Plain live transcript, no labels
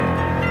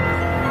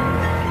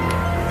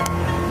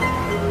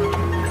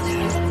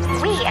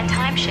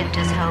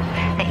Timeshifters hope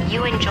that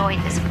you enjoyed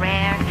this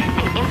rare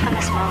and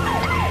infamous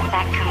moment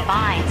that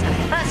combines a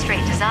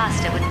first-rate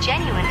disaster with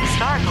genuine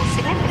historical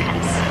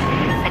significance.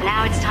 But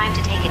now it's time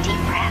to take a deep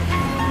breath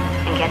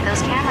and get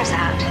those cameras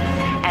out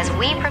as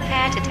we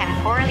prepare to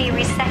temporally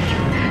reset you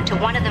to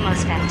one of the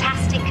most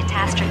fantastic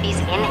catastrophes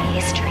in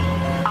history.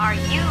 Are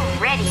you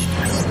ready?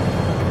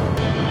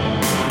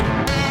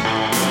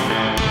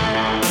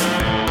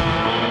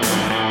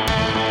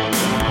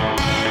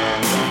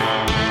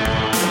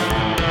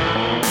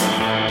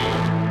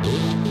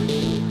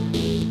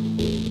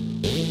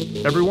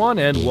 Everyone,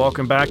 and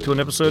welcome back to an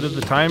episode of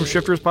the Time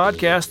Shifters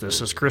podcast.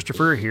 This is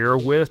Christopher here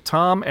with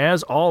Tom,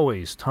 as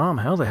always. Tom,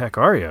 how the heck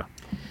are you?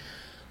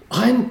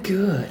 I'm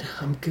good.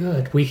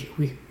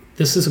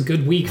 This is a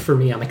good week for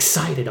me. I'm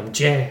excited. I'm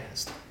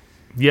jazzed.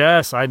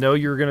 Yes, I know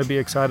you're going to be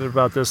excited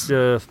about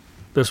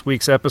this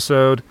week's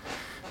episode.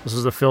 This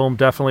is a film,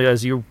 definitely,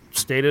 as you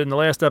stated in the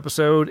last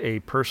episode, a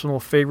personal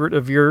favorite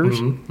of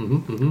yours.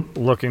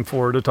 Looking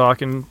forward to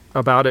talking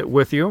about it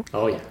with you.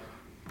 Oh, yeah.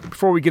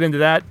 Before we get into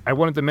that, I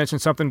wanted to mention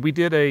something. We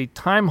did a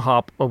time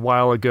hop a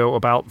while ago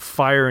about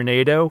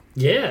Firenado.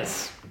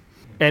 Yes.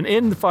 And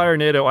in the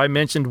Firenado, I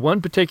mentioned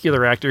one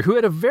particular actor who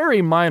had a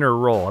very minor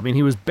role. I mean,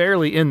 he was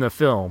barely in the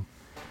film.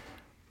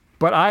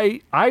 But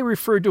I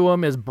referred to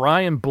him as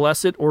Brian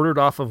Blessed, ordered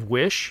off of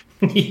Wish.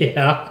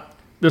 Yeah.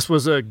 This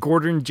was a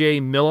Gordon J.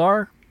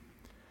 Millar.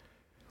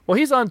 Well,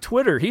 he's on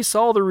Twitter. He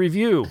saw the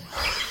review.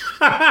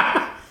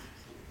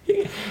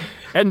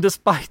 And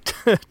despite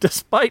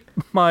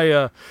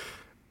my...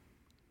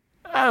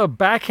 a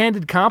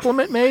backhanded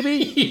compliment, maybe?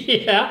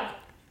 Yeah.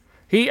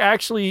 He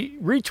actually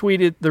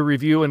retweeted the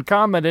review and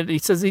commented. He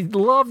says he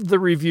loved the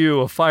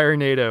review of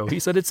Firenado. He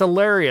said it's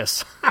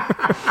hilarious.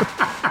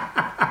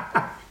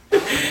 That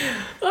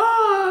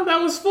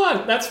was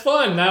fun. That's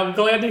fun. I'm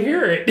glad to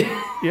hear it.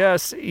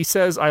 Yes, he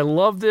says, I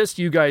love this.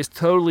 You guys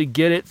totally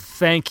get it.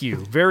 Thank you.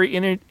 Very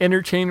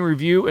entertaining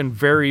review and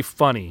very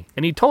funny.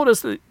 And he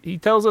tells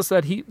us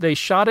that they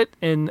shot it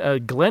in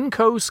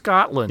Glencoe,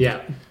 Scotland.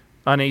 Yeah.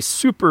 On a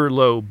super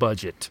low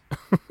budget.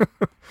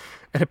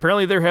 And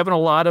apparently they're having a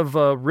lot of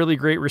really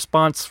great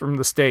response from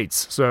the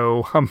States.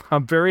 So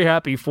I'm very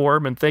happy for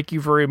him, and thank you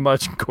very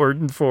much,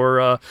 Gordon,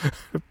 for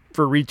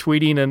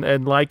retweeting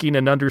and liking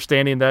and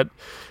understanding that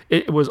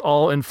it was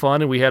all in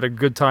fun and we had a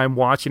good time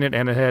watching it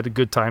and I had a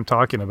good time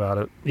talking about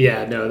it.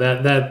 Yeah, no,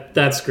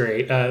 that's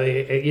great.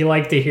 You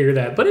like to hear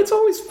that. But it's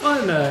always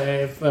fun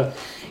if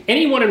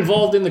anyone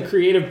involved in the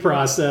creative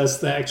process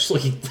that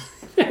actually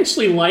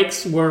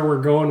likes where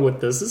we're going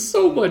with this. Is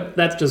so much.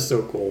 That's just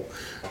so cool.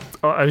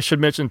 I should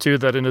mention too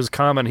that in his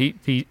comment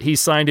he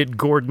signed it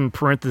Gordon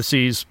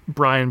parentheses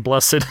Brian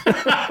Blessed.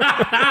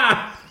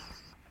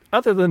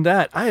 Other than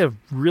that, I have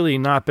really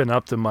not been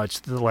up to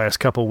much the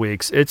last couple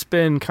weeks. It's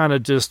been kind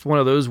of just one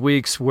of those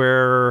weeks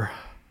where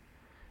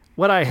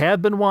what I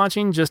have been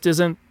watching just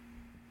isn't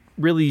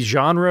really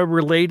genre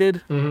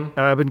related. Mm-hmm.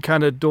 I've been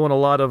kind of doing a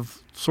lot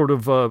of sort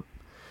of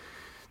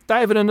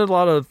diving into a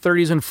lot of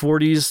 30s and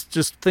 40s,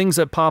 just things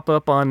that pop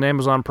up on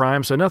Amazon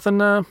Prime. So nothing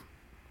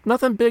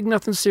big,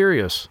 nothing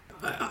serious.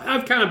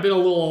 I've kind of been a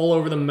little all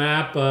over the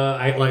map.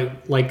 I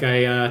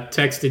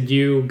texted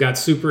you, got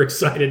super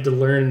excited to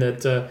learn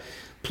that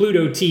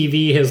Pluto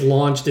TV has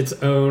launched its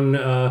own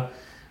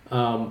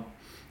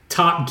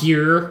Top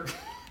Gear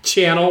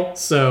channel.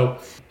 So,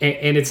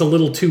 and it's a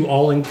little too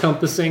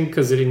all-encompassing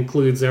because it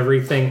includes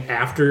everything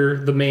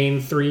after the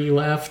main three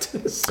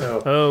left.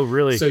 So, oh,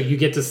 really? So you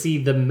get to see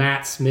the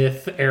Matt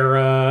Smith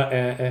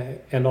era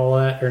and all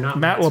that, or not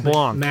Matt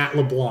LeBlanc. Matt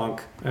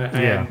LeBlanc.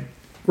 Yeah.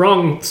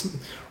 Wrong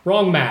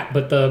Matt,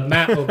 but the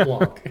Matt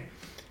LeBlanc.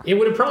 It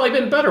would have probably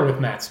been better with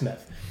Matt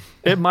Smith.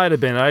 It might have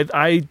been.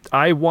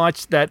 I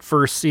watched that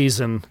first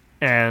season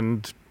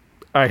and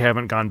I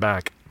haven't gone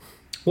back.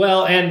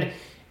 Well, and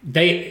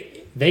they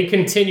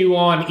continue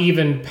on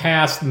even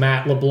past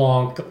Matt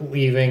LeBlanc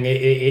leaving.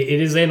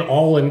 It is an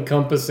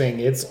all-encompassing.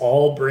 It's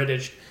all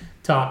British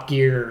Top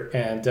Gear,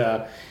 and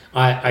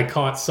I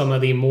caught some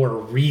of the more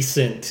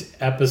recent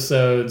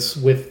episodes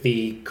with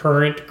the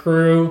current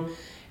crew,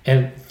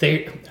 and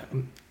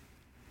I'm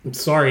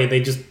sorry,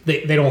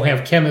 they don't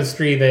have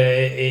chemistry.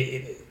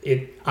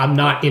 I'm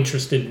not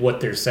interested in what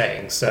they're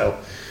saying. So,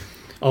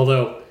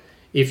 although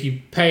if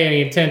you pay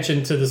any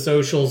attention to the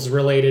socials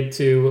related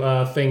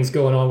to things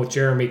going on with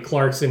Jeremy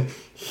Clarkson,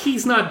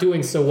 he's not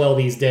doing so well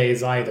these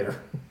days either.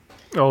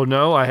 Oh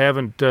no, I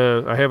haven't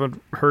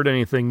heard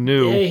anything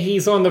new. Yeah,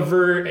 he's on the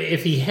verge.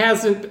 If he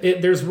hasn't,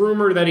 there's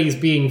rumor that he's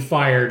being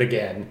fired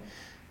again.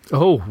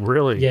 Oh,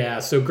 really? Yeah.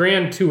 So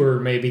Grand Tour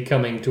may be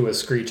coming to a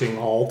screeching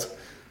halt.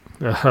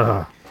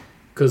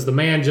 Because the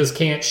man just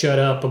can't shut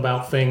up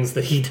about things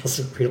that he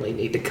doesn't really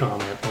need to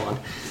comment on.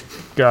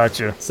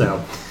 Gotcha.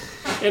 So,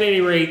 at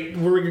any rate,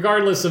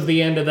 regardless of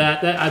the end of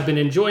that, I've been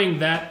enjoying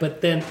that.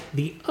 But then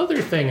the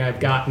other thing I've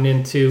gotten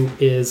into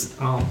is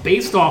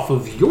based off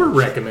of your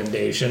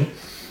recommendation.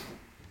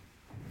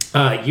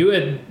 You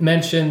had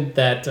mentioned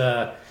that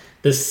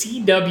the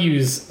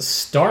CW's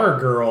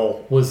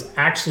Stargirl was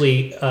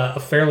actually a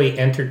fairly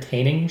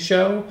entertaining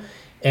show.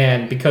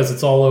 And because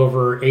it's all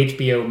over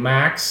HBO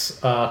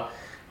Max,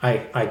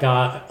 I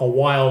got a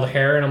wild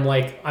hair, and I'm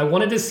like, I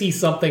wanted to see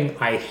something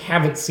I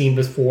haven't seen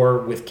before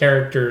with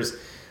characters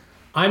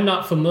I'm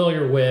not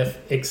familiar with,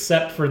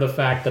 except for the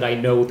fact that I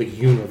know the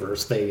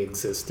universe they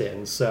exist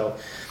in. So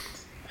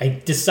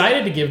I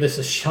decided to give this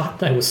a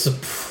shot, and I was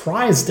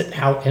surprised at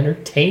how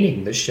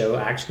entertaining the show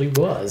actually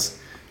was.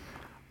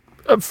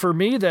 For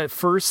me, that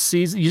first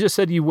season, you just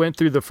said you went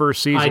through the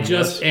first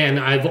season. And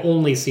I've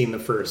only seen the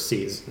first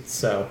season,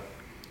 so.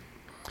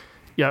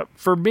 Yeah,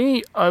 for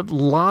me, a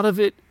lot of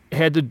it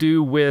had to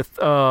do with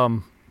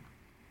the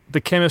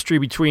chemistry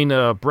between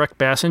Breck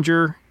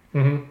Bassinger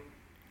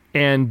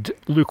and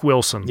Luke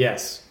Wilson.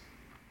 Yes.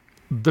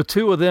 The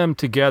two of them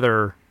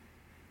together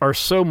are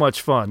so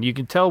much fun. You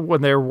can tell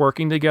when they're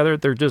working together,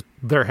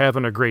 they're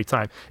having a great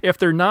time. If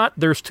they're not,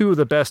 there's two of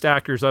the best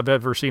actors I've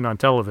ever seen on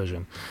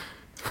television.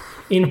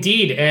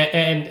 Indeed,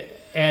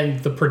 and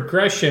the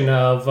progression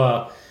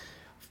of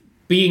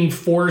being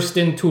forced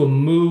into a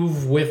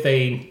move with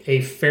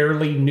a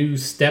fairly new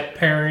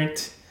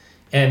step-parent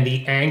and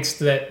the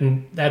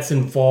angst that's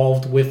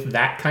involved with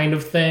that kind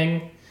of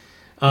thing,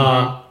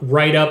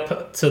 right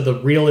up to the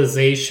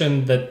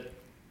realization that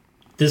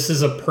this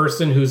is a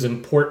person who's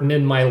important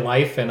in my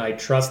life and I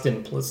trust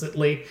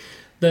implicitly.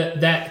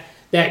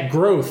 That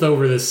growth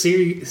over the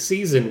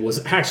season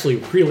was actually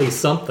really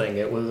something.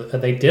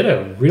 They did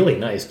a really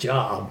nice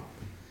job.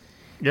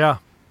 Yeah.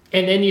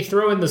 And then you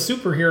throw in the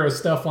superhero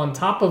stuff on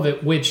top of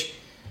it, which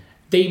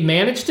they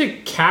managed to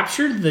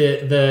capture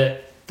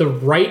the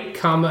right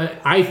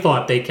I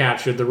thought they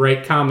captured the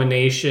right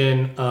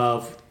combination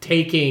of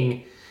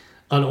taking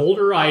an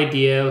older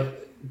idea,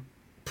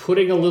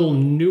 putting a little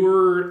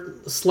newer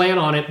slant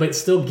on it, but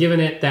still giving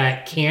it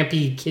that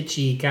campy,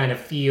 kitschy kind of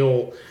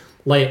feel,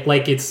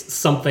 like it's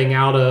something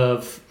out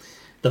of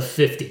the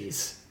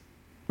 50s.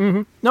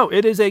 Mm-hmm. No,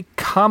 it is a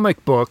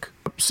comic book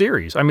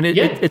series. I mean,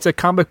 it's a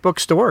comic book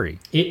story.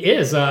 It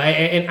is,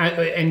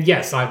 and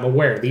yes, I'm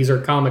aware these are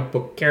comic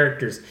book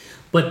characters,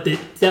 but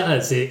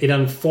it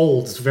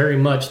unfolds very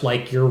much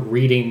like you're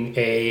reading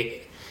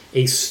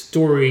a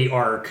story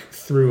arc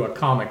through a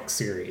comic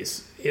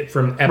series,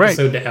 from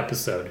episode to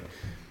episode.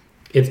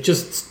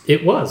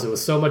 It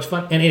was so much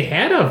fun, and it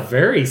had a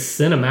very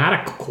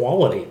cinematic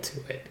quality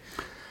to it.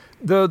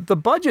 The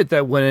budget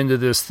that went into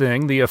this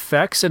thing, the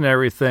effects and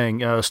everything,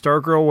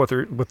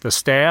 Stargirl with the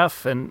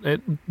staff,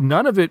 and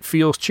none of it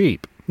feels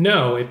cheap.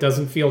 No, it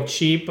doesn't feel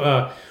cheap.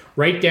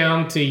 Right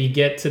down to you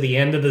get to the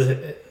end of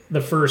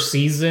the first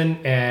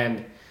season,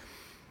 and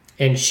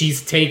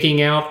she's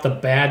taking out the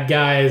bad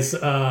guy's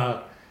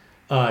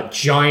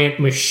giant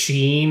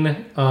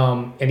machine.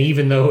 And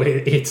even though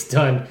it's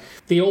done,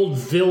 the old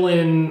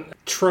villain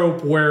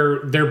trope where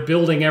they're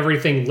building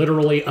everything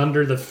literally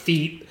under the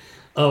feet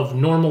of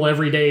normal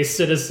everyday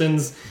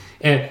citizens,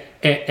 and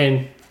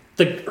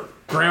the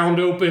ground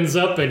opens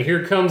up and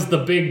here comes the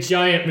big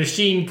giant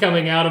machine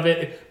coming out of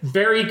it.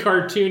 Very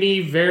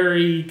cartoony,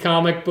 very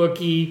comic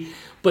booky,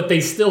 but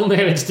they still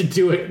managed to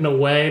do it in a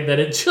way that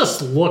it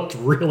just looked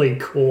really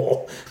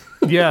cool.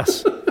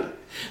 Yes.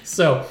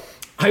 So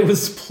I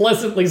was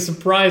pleasantly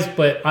surprised,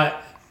 but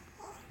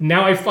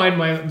now I find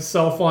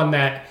myself on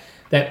that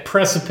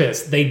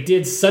precipice. They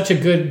did such a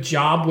good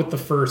job with the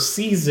first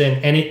season,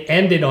 and it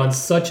ended on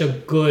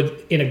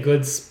in a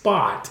good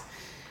spot.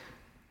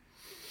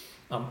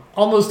 I'm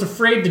almost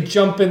afraid to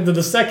jump into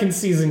the second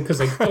season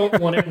because I don't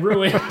want it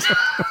ruined.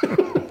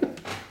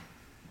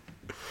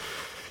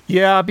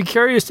 Yeah, I'll be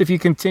curious if you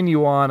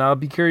continue on. I'll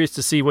be curious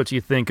to see what you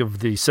think of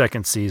the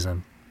second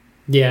season.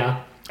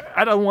 Yeah.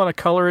 I don't want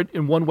to color it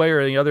in one way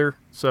or the other,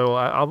 so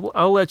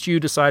I'll let you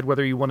decide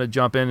whether you want to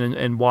jump in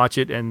and watch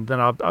it, and then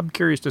I'm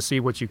curious to see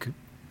what you could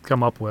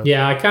come up with.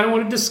 Yeah, I kind of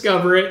want to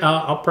discover it.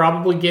 I'll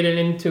probably get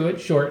into it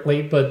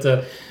shortly, but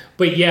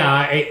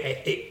yeah,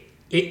 it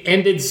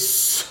ended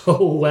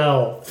so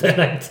well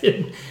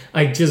that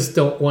I just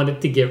don't want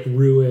it to get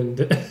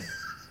ruined.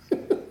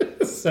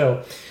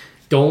 So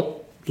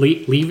don't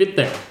leave it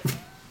there.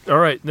 All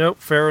right, no,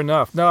 fair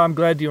enough. No, I'm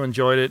glad you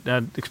enjoyed it,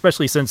 and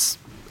especially since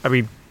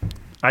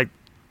I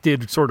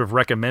did sort of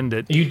recommend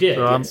it. You did.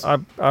 So yes.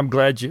 I'm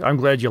glad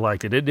you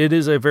liked it. It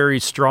is a very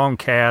strong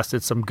cast.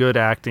 It's some good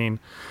acting.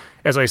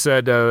 As I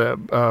said,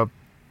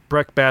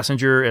 Breck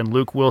Bassinger and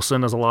Luke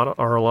Wilson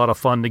are a lot of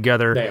fun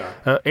together. They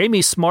are.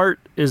 Amy Smart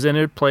is in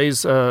it.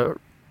 Plays the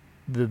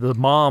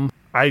mom.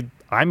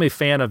 I'm a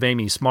fan of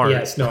Amy Smart.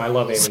 Yes. No, I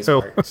love Amy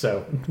Smart.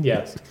 So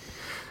yes,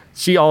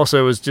 she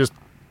also is just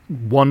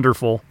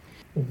wonderful.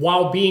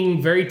 While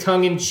being very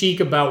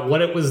tongue-in-cheek about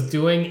what it was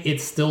doing, it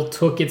still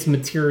took its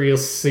material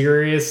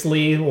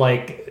seriously.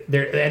 Like,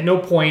 there, at no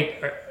point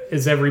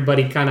is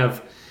everybody kind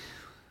of...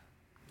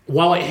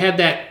 While it had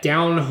that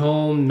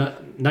down-home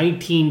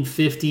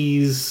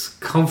 1950s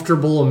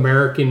comfortable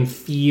American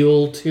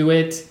feel to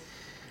it,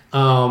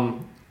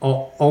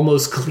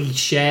 almost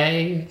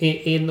cliche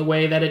in the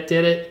way that it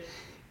did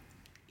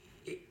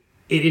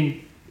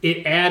it,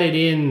 it added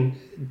in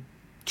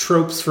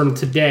tropes from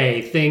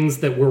today, things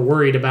that we're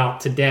worried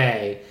about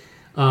today,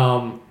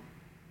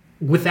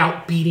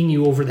 without beating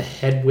you over the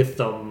head with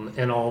them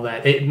and all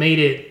that. It made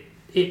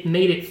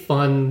it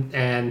fun,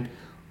 and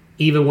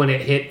even when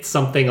it hit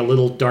something a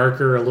little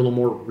darker, a little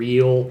more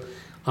real,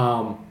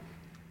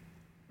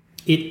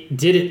 it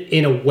did it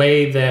in a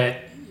way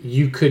that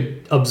you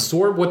could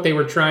absorb what they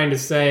were trying to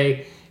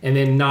say and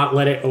then not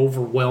let it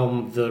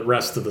overwhelm the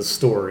rest of the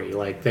story.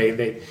 Like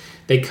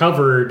they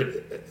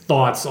covered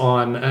thoughts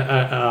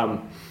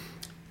on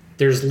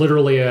there's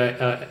literally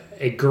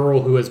a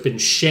girl who has been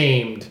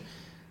shamed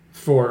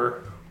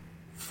for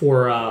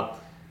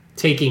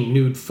taking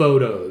nude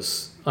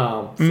photos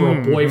for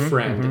a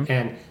boyfriend,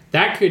 and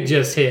that could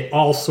just hit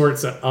all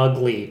sorts of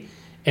ugly.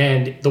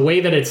 And the way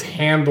that it's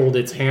handled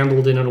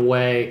in a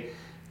way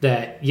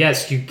that,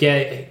 yes,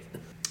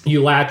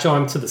 you latch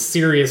on to the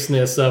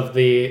seriousness of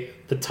the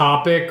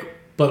topic,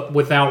 but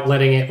without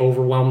letting it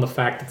overwhelm the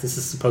fact that this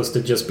is supposed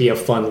to just be a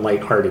fun,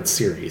 lighthearted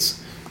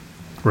series.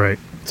 Right.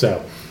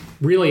 So,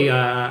 really,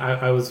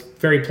 I was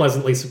very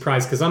pleasantly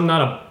surprised because I'm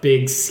not a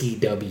big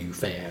CW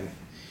fan.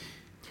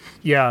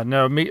 Yeah,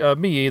 no,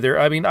 me either.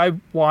 I mean, I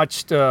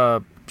watched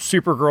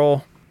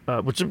Supergirl,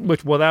 which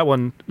that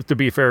one, to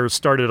be fair,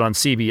 started on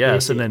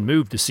CBS and then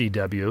moved to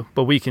CW,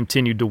 but we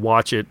continued to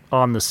watch it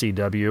on the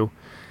CW.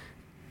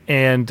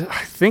 And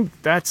I think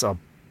that's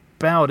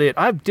about it.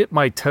 I've dipped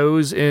my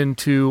toes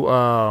into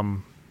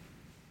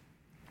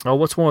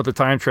what's one with the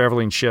time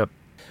traveling ship?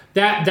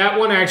 That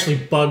one actually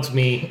bugs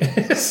me.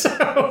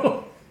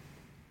 So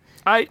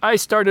I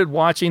started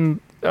watching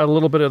a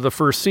little bit of the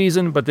first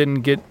season, but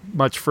didn't get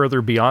much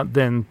further beyond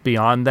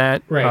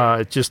that.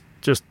 Right. Just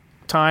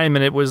time,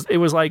 and it was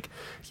like,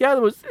 yeah,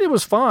 it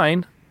was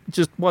fine. It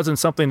just wasn't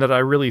something that I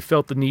really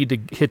felt the need to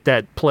hit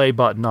that play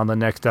button on the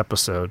next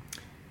episode.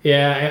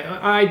 Yeah,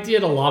 I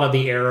did a lot of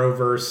the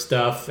Arrowverse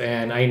stuff,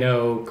 and I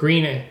know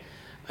Green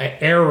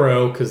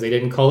Arrow, because they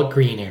didn't call it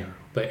Green Arrow,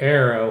 but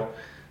Arrow.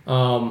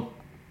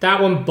 That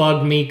one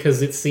bugged me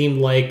because it seemed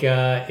like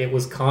it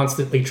was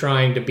constantly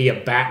trying to be a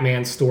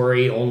Batman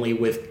story, only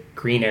with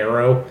Green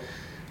Arrow,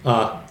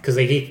 because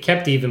they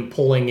kept even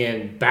pulling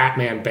in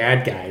Batman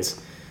bad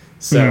guys.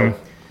 So,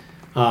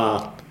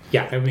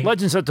 yeah, I mean,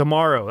 Legends of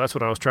Tomorrow. That's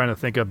what I was trying to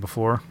think of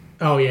before.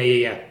 Oh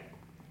yeah.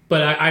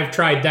 But I've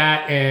tried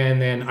that,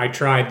 and then I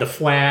tried The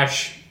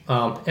Flash,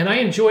 and I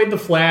enjoyed The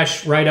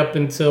Flash right up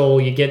until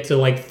you get to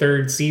like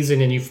third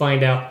season, and you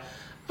find out,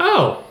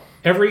 oh,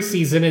 every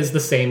season is the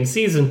same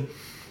season.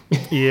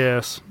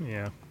 Yes,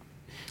 yeah.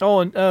 Oh,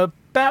 and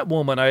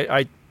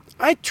Batwoman,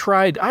 I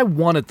tried. I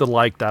wanted to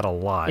like that a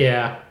lot.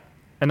 Yeah.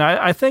 And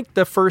I think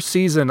the first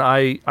season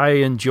I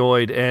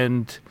enjoyed,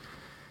 and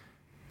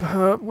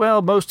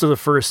most of the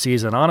first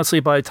season. Honestly,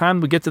 by the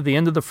time we get to the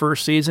end of the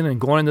first season and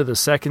going into the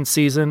second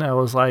season, I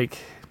was like,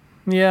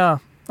 yeah,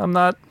 I'm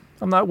not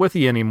with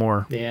you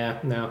anymore. Yeah,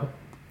 no.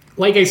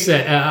 Like I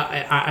said,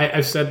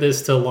 I've said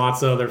this to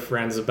lots of other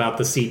friends about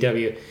the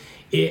CW.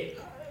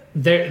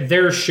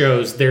 Their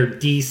shows, their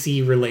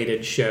DC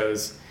related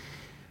shows,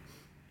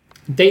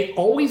 they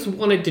always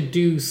wanted to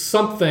do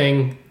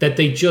something that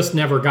they just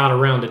never got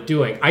around to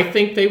doing. I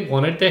think they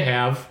wanted to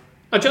have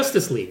a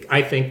Justice League.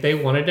 I think they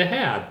wanted to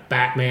have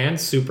Batman,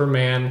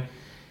 Superman,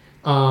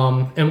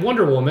 and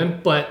Wonder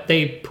Woman, but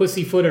they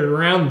pussyfooted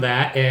around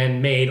that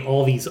and made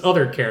all these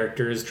other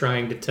characters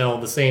trying to tell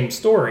the same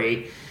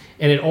story,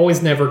 and it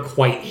always never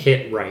quite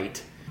hit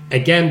right.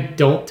 Again,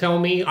 don't tell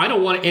me. I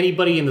don't want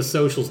anybody in the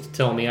socials to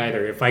tell me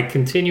either. If I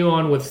continue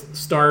on with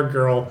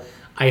Stargirl,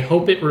 I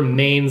hope it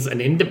remains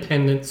an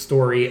independent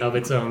story of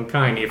its own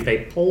kind. If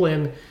they pull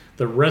in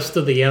the rest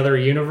of the other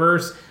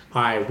universe,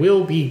 I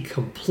will be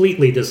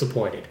completely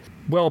disappointed.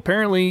 Well,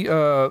 apparently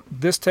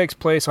this takes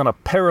place on a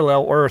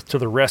parallel Earth to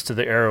the rest of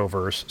the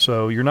Arrowverse,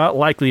 so you're not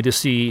likely to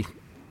see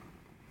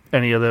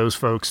any of those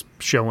folks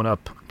showing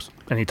up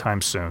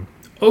anytime soon.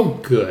 Oh,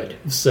 good.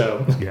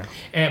 So,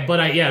 yeah.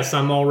 But yes,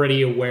 I'm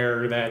already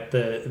aware that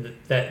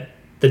the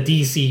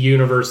DC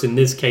universe in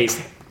this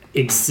case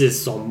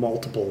exists on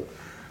multiple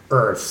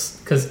Earths,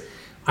 because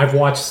I've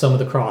watched some of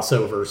the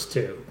crossovers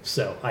too.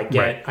 So I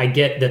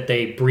get that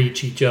they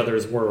breach each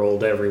other's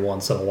world every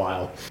once in a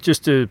while.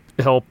 Just to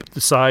help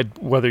decide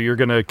whether you're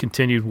going to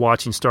continue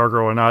watching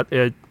Stargirl or not,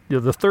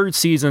 the third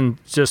season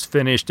just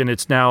finished, and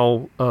it's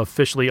now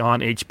officially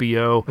on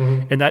HBO,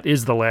 and that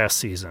is the last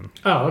season.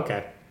 Oh,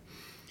 okay.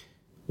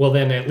 Well,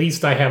 then at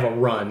least I have a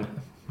run.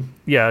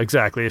 Yeah,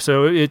 exactly.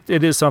 So it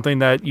is something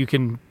that you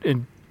can...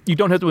 You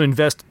don't have to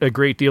invest a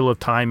great deal of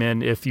time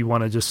in if you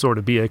want to just sort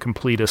of be a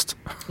completist.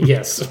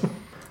 Yes.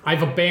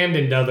 I've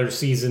abandoned other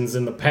seasons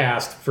in the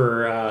past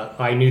for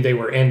I knew they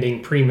were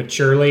ending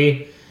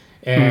prematurely,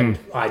 and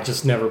I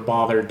just never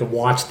bothered to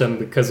watch them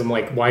because I'm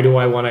like, why do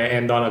I want to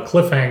end on a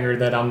cliffhanger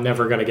that I'm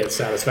never going to get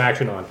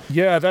satisfaction on?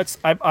 Yeah,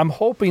 I'm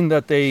hoping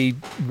that they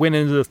went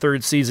into the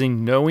third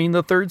season knowing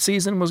the third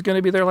season was going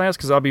to be their last,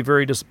 because I'll be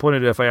very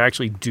disappointed if I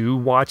actually do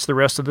watch the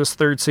rest of this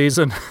third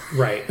season.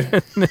 Right.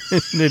 And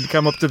then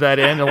come up to that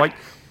end and like,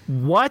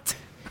 what?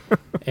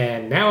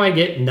 And now I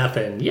get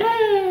nothing.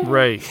 Yay!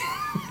 Right.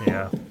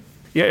 Yeah.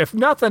 Yeah, if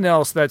nothing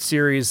else, that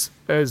series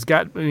has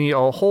got me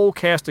a whole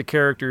cast of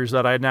characters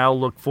that I now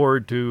look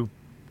forward to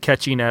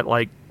catching at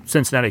like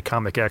Cincinnati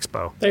Comic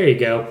Expo. There you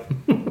go.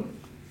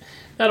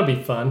 That'll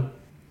be fun.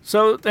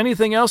 So,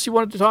 anything else you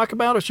wanted to talk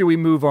about, or should we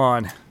move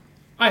on?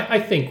 I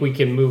think we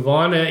can move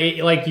on.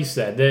 Like you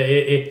said,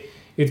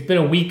 it's been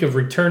a week of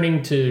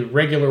returning to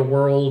regular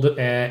world,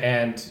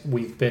 and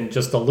we've been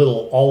just a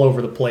little all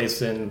over the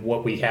place in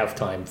what we have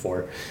time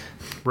for.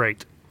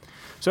 Right.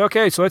 So,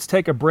 so let's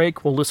take a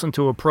break. We'll listen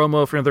to a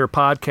promo for another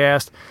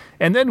podcast.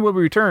 And then when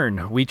we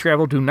return, we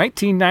travel to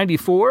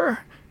 1994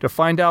 to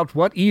find out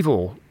what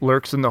evil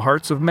lurks in the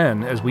hearts of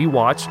men as we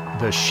watch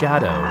The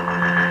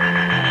Shadow.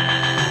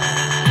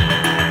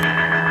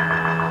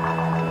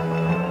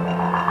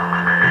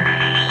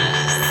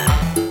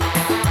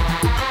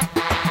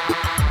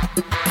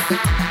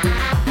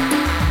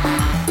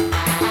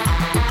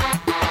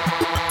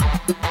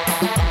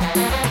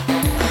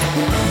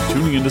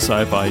 Into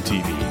Sci-Fi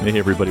TV. Hey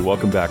everybody,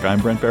 welcome back.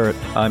 I'm Brent Barrett.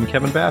 I'm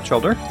Kevin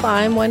Batchelder.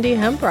 I'm Wendy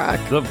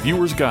Hembrock. The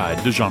Viewer's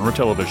Guide to Genre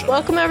Television.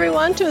 Welcome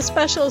everyone to a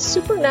special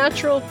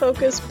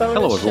supernatural-focused bonus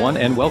Hello everyone,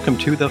 show. and welcome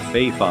to The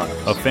Fae Files,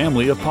 a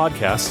family of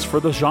podcasts for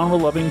the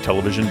genre-loving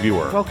television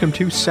viewer. Welcome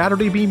to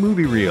Saturday B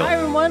Movie Reel. Hi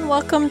everyone,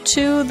 welcome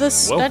to the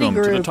study Welcome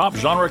group. to the top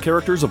genre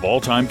characters of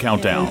all time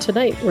countdown. And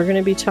tonight we're going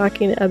to be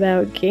talking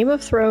about Game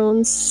of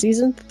Thrones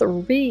Season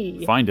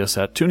 3. Find us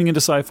at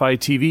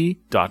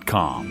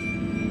tuningintoscifitv.com.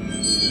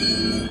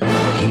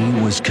 He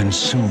was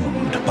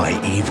consumed by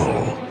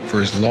evil.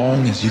 For as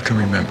long as you can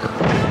remember,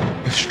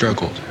 you've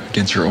struggled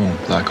against your own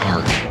black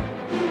heart.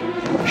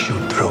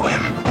 Shoot through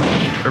him.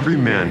 Every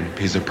man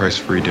pays a price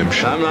for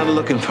redemption. I'm not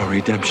looking for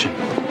redemption.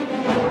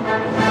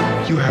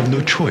 You have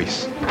no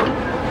choice.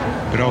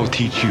 But I will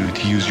teach you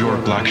to use your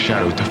black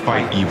shadow to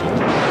fight evil.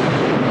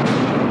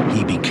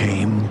 He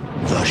became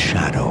the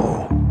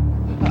Shadow.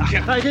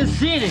 I didn't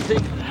see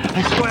anything.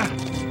 I swear.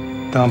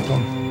 Dump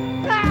him.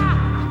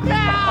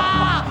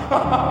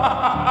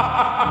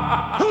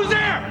 Who's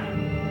there?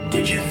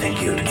 Did you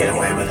think you'd get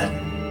away with it?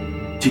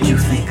 Did you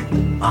think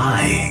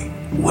I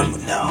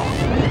wouldn't know?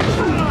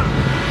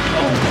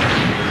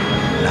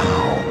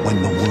 Now,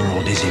 when the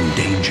world is in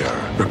danger,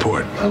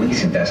 report.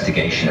 Police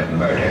investigation of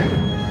murder.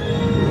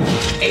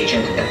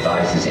 Agent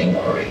advises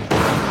inquiry.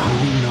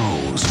 Who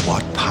knows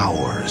what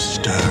powers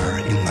stir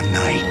in the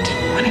night?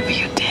 Whatever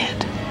you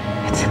did,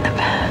 it's in the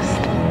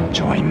past.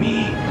 Join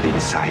me.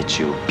 Inside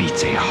you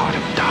beats a heart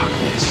of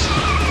darkness.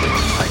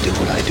 I do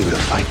what I do to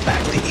fight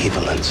back the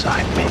evil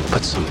inside me,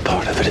 but some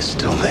part of it is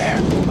still there,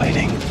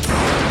 waiting.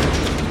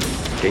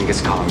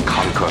 Genghis Khan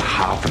conquered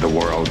half of the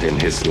world in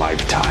his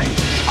lifetime.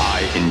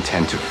 I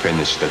intend to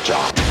finish the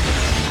job.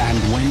 And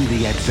when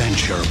the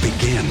adventure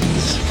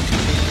begins,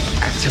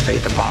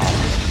 activate the bomb.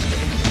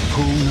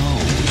 Who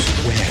knows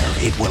where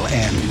it will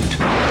end?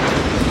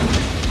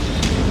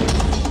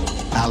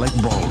 Alec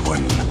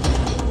Baldwin,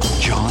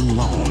 John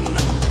Lone,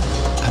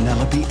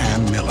 Penelope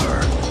Ann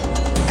Miller,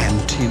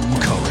 and Tim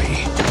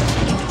Curry.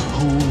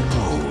 Who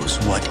knows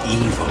what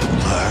evil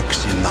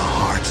lurks in the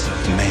hearts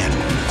of men?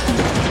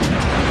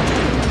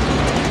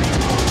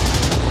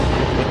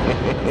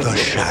 The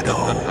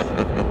Shadow.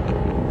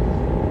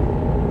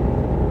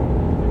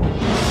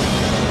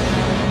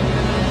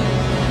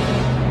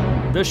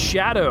 The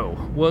Shadow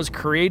was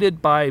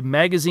created by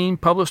magazine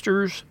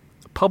publishers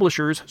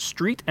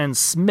Street and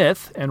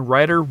Smith and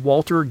writer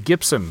Walter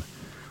Gibson.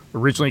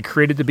 Originally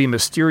created to be a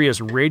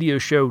mysterious radio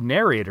show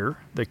narrator,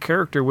 the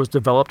character was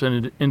developed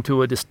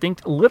into a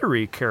distinct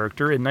literary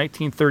character in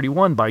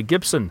 1931 by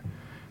Gibson.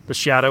 The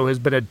Shadow has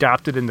been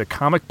adapted into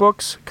comic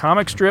books,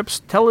 comic strips,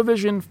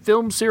 television,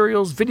 film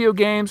serials, video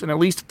games, and at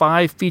least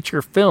 5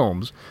 feature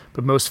films,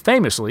 but most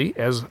famously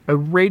as a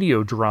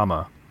radio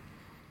drama.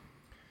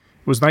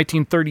 It was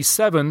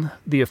 1937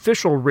 the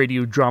official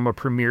radio drama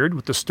premiered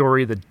with the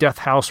story The Death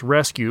House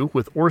Rescue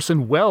with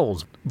Orson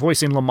Welles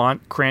voicing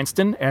Lamont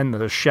Cranston and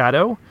The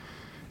Shadow,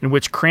 in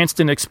which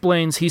Cranston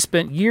explains he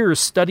spent years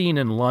studying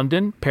in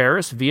London,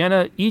 Paris,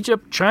 Vienna,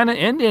 Egypt, China,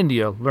 and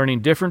India,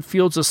 learning different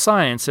fields of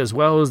science as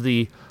well as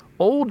the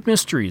old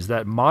mysteries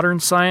that modern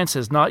science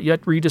has not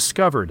yet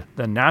rediscovered,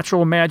 the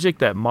natural magic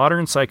that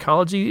modern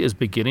psychology is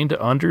beginning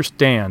to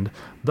understand,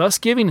 thus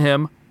giving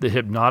him the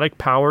hypnotic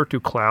power to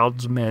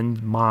cloud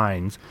men's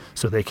minds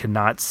so they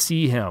cannot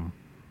see him.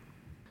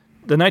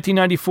 The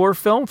 1994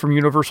 film from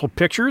Universal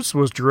Pictures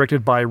was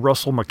directed by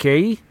Russell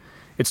McKay.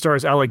 It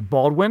stars Alec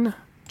Baldwin,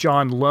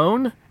 John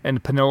Lone,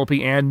 and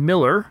Penelope Ann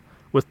Miller,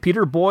 with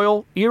Peter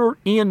Boyle, Ian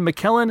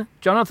McKellen,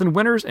 Jonathan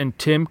Winters, and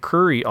Tim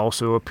Curry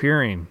also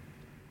appearing.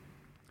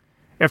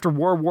 After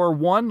World War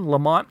I,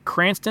 Lamont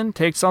Cranston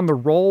takes on the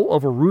role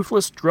of a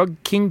ruthless drug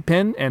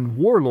kingpin and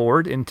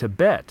warlord in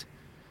Tibet.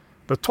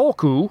 The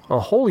Tulku, a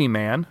holy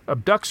man,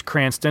 abducts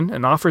Cranston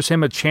and offers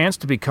him a chance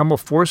to become a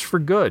force for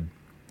good.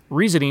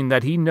 Reasoning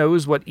that he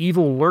knows what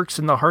evil lurks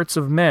in the hearts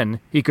of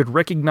men, he could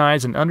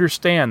recognize and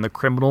understand the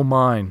criminal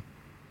mind.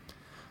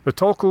 The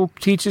Tulku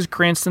teaches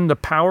Cranston the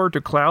power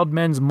to cloud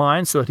men's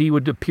minds so that he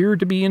would appear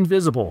to be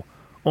invisible.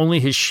 Only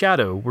his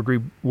shadow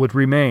would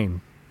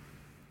remain.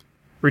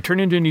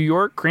 Returning to New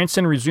York,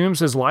 Cranston resumes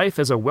his life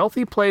as a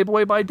wealthy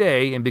playboy by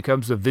day and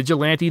becomes the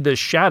vigilante The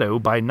Shadow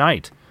by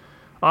night.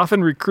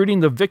 often recruiting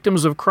the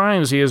victims of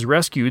crimes he has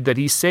rescued that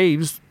he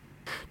saves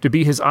to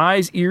be his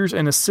eyes, ears,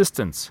 and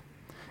assistants,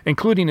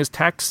 including his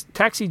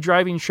taxi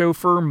driving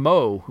chauffeur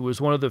Mo, who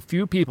is one of the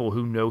few people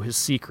who know his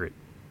secret.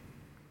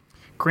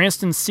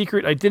 Cranston's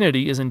secret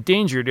identity is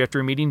endangered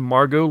after meeting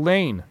Margot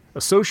Lane, a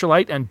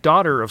socialite and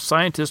daughter of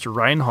scientist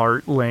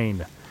Reinhard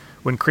Lane,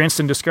 when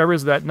Cranston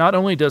discovers that not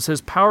only does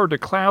his power to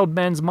cloud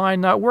men's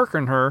mind not work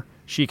on her,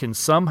 she can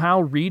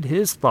somehow read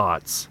his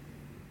thoughts.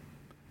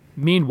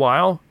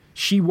 Meanwhile,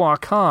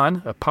 Shiwa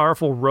Khan, a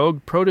powerful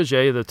rogue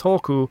protege of the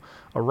Tulku,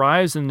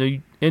 arrives in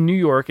New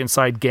York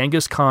inside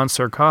Genghis Khan's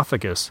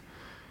sarcophagus.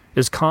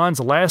 As Khan's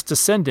last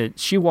descendant,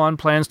 Shiwan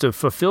plans to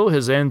fulfill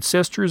his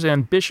ancestors'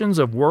 ambitions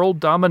of world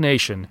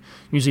domination.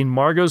 Using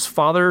Margot's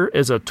father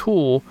as a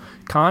tool,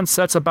 Khan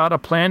sets about a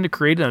plan to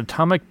create an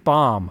atomic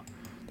bomb.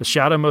 The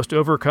Shadow must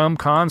overcome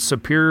Khan's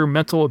superior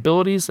mental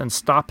abilities and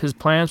stop his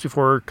plans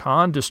before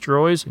Khan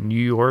destroys New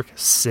York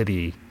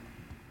City.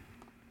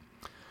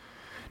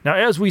 Now,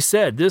 as we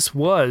said, this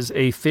was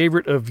a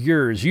favorite of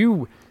yours.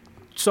 You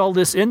saw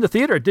this in the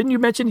theater. Didn't you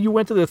mention you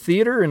went to the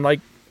theater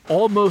and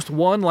almost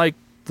won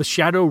the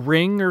Shadow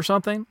Ring or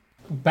something?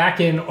 Back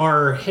in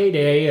our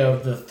heyday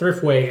of the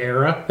Thriftway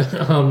era,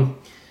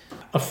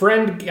 a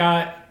friend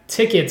got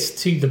tickets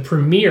to the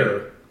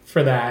premiere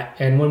for that,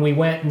 and when we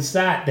went and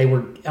sat, they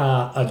were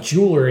a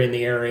jeweler in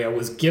the area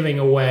was giving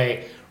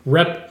away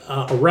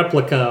a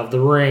replica of the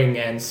ring,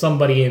 and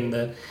somebody in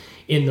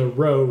the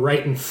row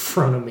right in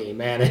front of me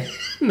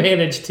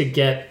managed to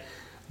get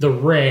the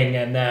ring,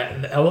 and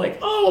that I was like,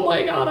 oh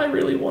my god, I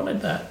really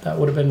wanted that. That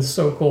would have been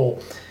so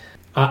cool.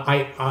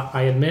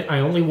 I admit I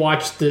only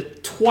watched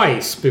it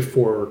twice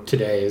before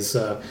today's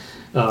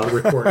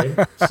recording,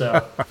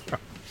 so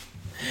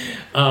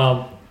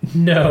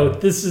no,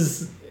 this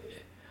is.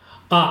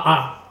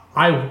 I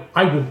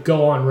will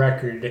go on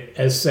record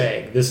as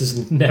saying this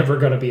is never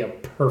going to be a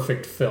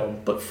perfect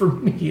film, but for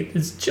me,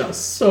 it's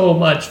just so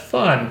much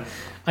fun.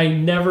 I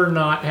never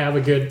not have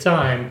a good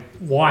time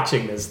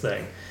watching this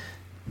thing.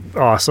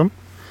 Awesome.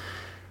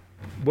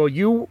 Well,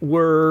 you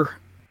were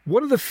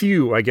one of the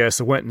few, I guess,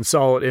 that went and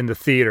saw it in the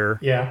theater.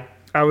 Yeah.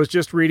 I was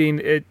just reading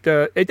it.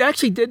 It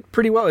actually did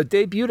pretty well. It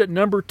debuted at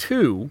number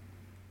 2.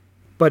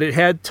 But it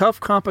had tough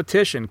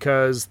competition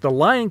because The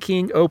Lion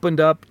King opened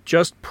up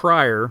just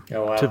prior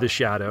to The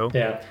Shadow.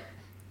 Yeah.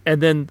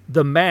 And then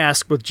The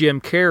Mask with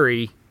Jim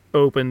Carrey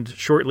opened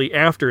shortly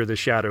after The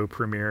Shadow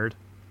premiered.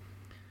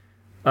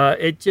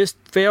 It just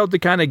failed to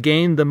kind of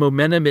gain the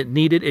momentum it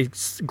needed. It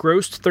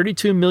grossed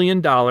 $32 million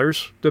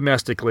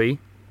domestically.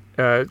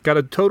 Got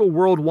a total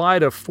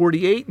worldwide of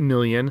 $48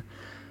 million,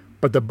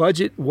 but the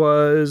budget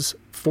was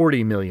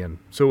 $40 million.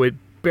 So it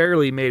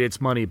barely made its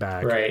money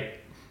back. Right.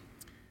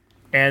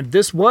 And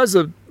this was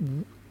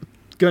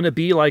going to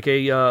be like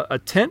a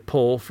tent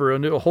pole for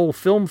a whole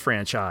film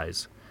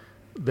franchise.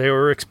 They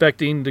were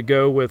expecting to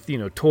go with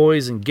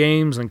toys and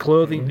games and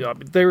clothing.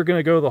 Mm-hmm. They were going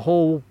to go the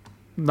whole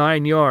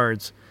 9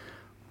 yards,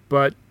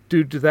 but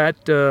due to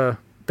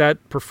that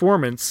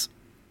performance,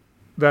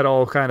 that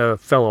all kind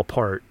of fell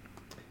apart.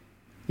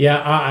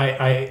 Yeah,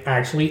 I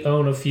actually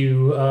own a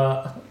few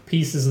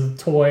pieces of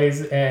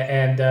toys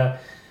and.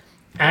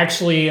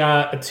 Actually,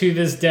 to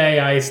this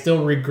day, I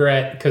still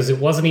regret, because it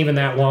wasn't even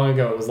that long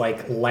ago. It was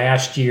like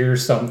last year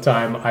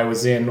sometime. I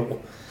was in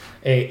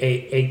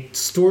a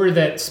store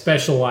that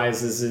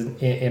specializes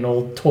in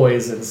old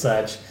toys and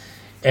such.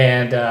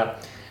 And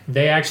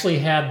they actually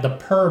had the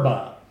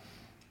Purba.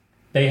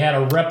 They had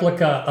a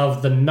replica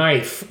of the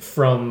knife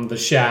from The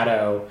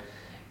Shadow.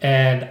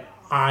 And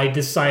I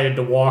decided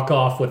to walk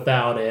off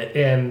without it.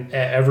 And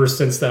ever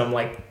since then, I'm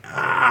like,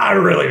 I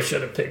really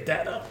should have picked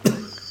that up.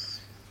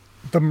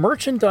 The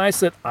merchandise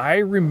that I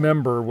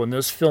remember when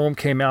this film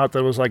came out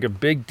that was like a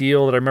big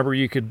deal that I remember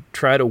you could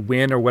try to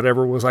win or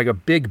whatever was like a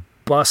big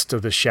bust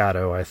of The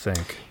Shadow, I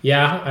think.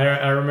 Yeah,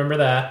 I remember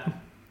that.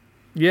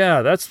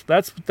 Yeah, that's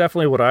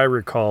definitely what I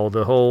recall.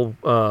 The whole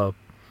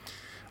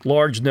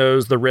large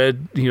nose, the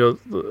red,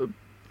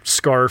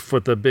 scarf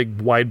with the big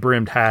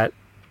wide-brimmed hat.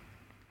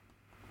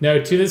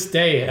 No, to this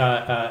day,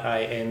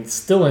 I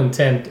still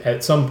intend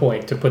at some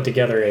point to put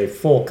together a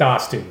full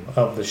costume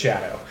of The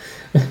Shadow.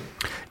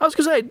 I was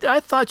going to say,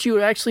 I thought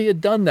you actually had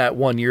done that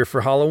one year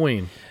for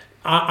Halloween.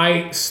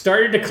 I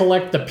started to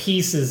collect the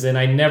pieces, and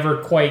I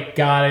never quite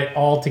got it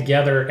all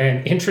together.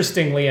 And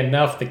interestingly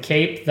enough, the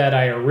cape that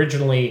I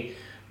originally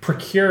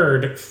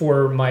procured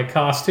for my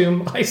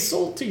costume, I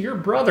sold to your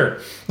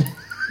brother.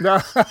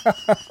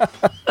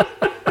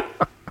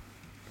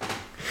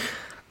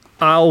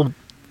 I'll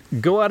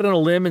go out on a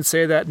limb and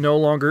say that no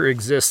longer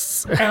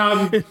exists.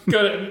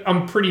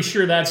 I'm pretty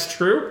sure that's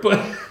true,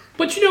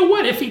 but you know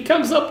what? If he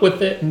comes up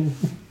with it and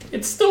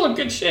it's still in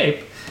good shape,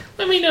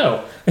 let me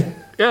know.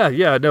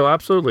 Yeah, no,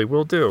 absolutely,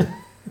 will do.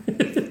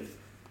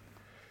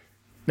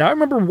 Now, I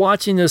remember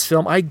watching this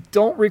film. I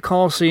don't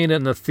recall seeing it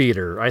in the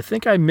theater. I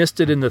think I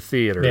missed it in the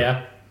theater.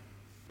 Yeah.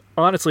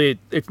 Honestly,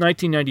 it's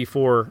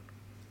 1994.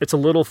 It's a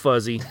little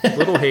fuzzy, a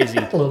little hazy.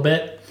 A little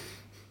bit.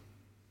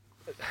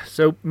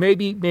 So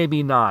maybe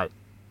not.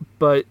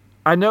 But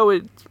I know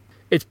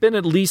it's been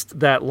at least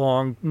that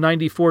long,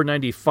 94,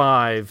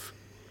 95.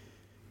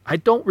 I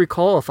don't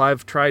recall if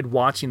I've tried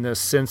watching this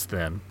since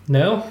then.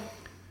 No?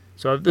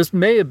 So this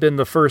may have been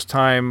the first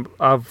time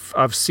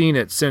I've seen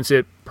it since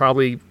it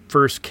probably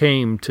first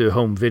came to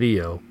home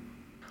video.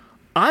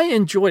 I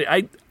enjoyed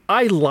it.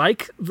 I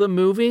like the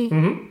movie.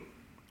 Mm-hmm.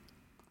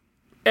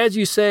 As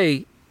you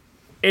say,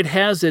 it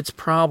has its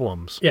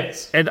problems.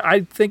 Yes. And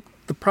I think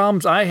the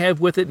problems I have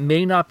with it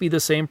may not be the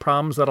same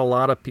problems that a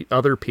lot of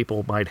other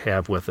people might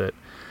have with it.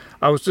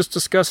 I was just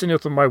discussing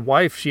it with my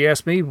wife. She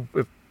asked me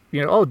if,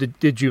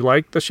 did you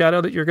like the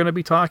Shadow that you're going to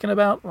be talking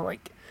about? I'm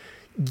like,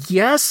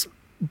 yes,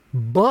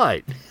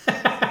 but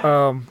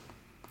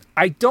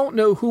I don't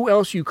know who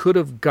else you could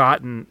have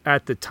gotten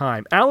at the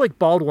time. Alec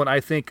Baldwin, I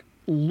think,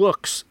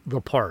 looks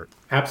the part.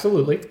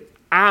 Absolutely.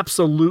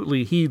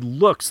 Absolutely, he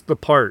looks the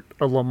part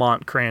of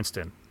Lamont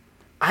Cranston.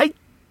 I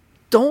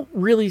don't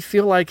really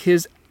feel like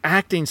his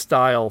acting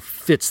style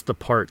fits the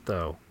part,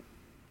 though.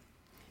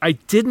 I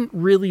didn't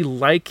really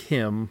like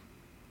him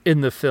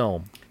in the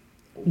film.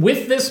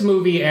 With this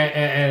movie,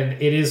 and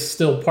it is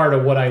still part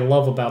of what I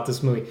love about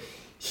this movie,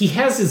 he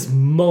has his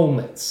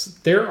moments.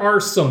 There are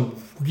some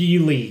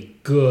really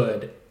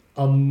good,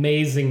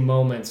 amazing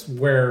moments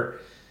where,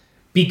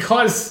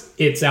 because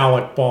it's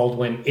Alec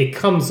Baldwin, it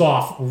comes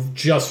off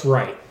just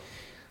right.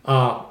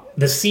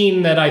 The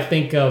scene that I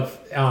think of,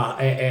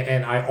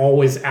 and I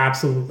always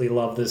absolutely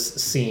love this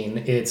scene,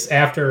 it's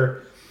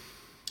after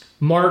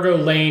Margot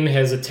Lane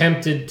has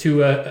attempted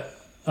to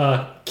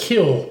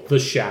kill the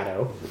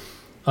Shadow,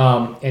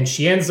 and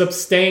she ends up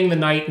staying the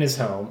night in his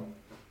home.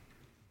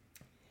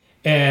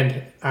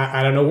 And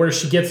I don't know where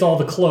she gets all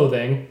the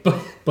clothing,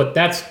 but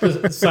that's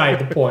beside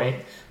the point.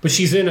 But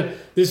she's in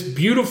this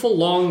beautiful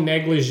long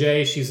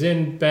negligee. She's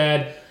in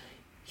bed.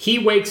 He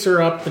wakes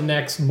her up the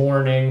next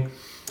morning.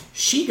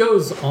 She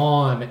goes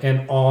on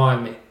and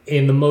on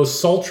in the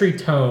most sultry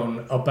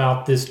tone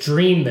about this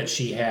dream that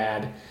she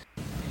had.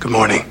 Good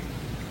morning.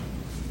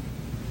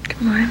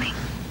 Good morning.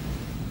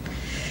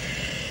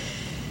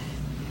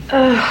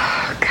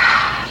 Oh,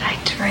 God, I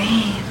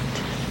dreamed.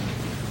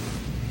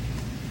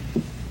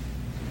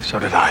 So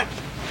did I.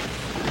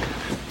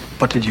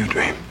 What did you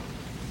dream?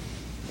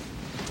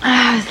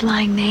 I was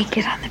lying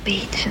naked on the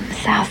beach in the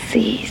South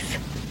Seas,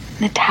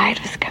 and the tide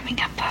was coming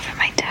up over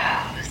my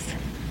toes.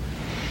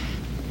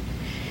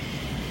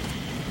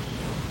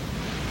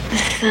 The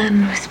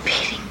sun was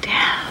beating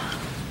down.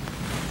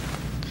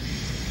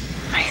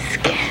 My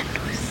skin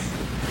was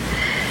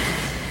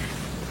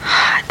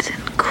hot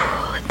and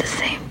cool at the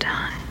same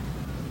time.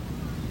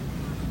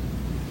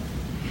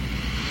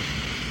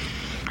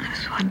 It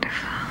was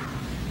wonderful.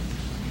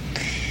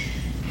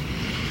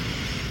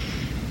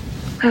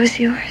 What was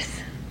yours?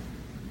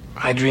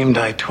 I dreamed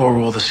I tore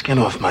all the skin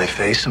off my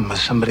face and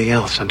was somebody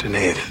else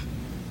underneath.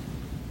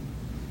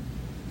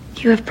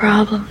 You have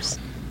problems.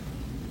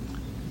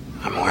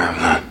 I'm aware of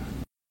that.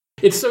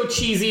 It's so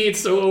cheesy, it's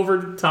so over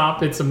the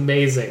top, it's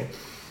amazing.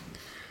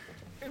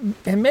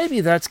 And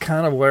maybe that's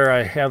kind of where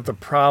I have the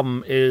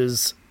problem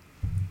is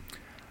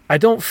I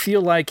don't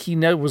feel like he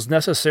was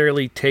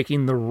necessarily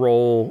taking the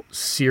role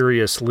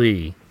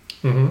seriously.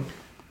 Mm-hmm.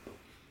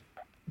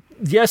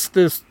 Yes,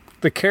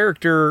 the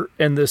character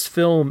in this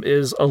film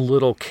is a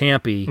little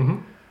campy. Mm-hmm.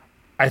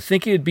 I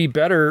think it'd be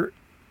better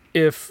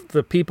if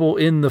the people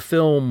in the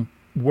film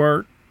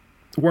weren't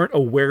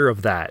aware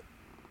of that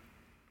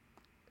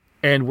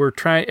and were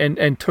trying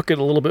and took it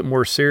a little bit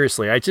more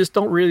seriously. I just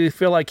don't really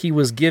feel like he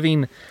was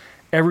giving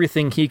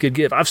everything he could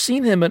give. I've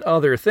seen him in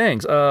other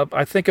things.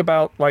 I think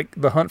about like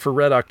The Hunt for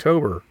Red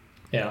October.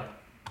 Yeah.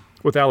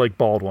 With Alec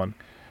Baldwin.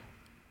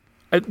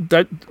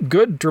 That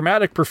good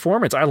dramatic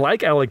performance. I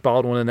like Alec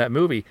Baldwin in that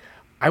movie.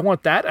 I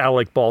want that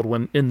Alec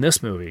Baldwin in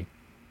this movie.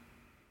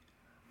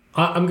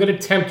 I'm going to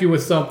tempt you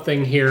with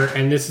something here,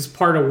 and this is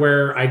part of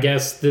where I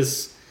guess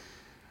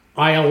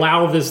I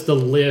allow this to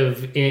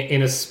live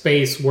in a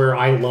space where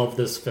I love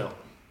this film.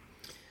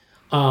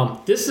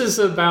 This is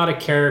about a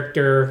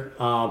character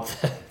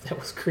that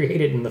was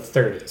created in the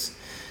 30s.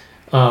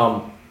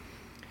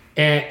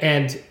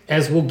 And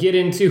as we'll get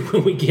into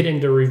when we get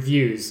into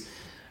reviews,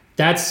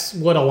 that's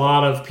what a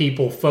lot of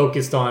people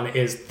focused on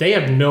is they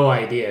have no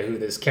idea who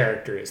this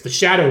character is. The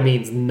Shadow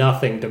means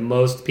nothing to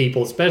most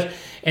people, especially.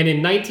 And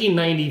in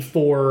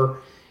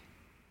 1994,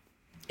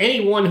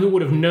 anyone who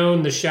would have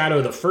known the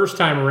Shadow the first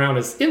time around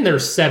is in their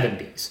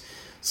 70s.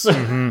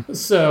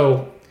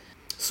 So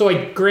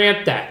I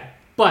grant that.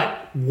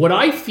 But what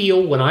I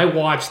feel when I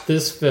watch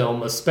this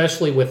film,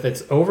 especially with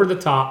its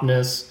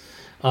over-the-topness,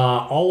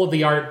 all of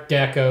the Art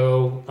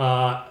Deco,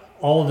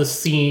 all of the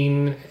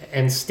scene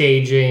and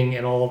staging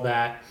and all of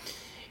that,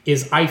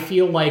 is I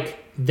feel like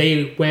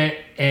they went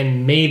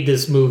and made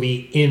this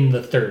movie in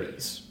the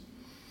 30s.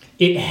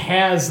 It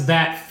has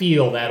that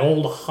feel, that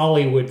old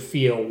Hollywood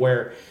feel,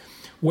 where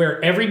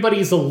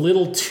everybody's a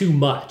little too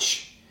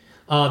much.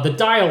 The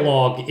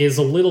dialogue is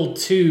a little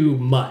too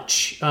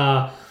much.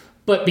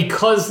 But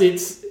because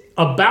it's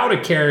about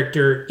a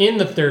character in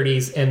the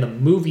 30s and the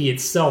movie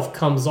itself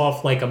comes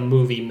off like a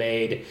movie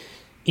made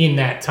in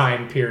that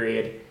time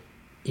period,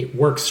 it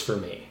works for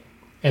me.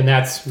 And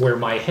that's where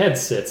my head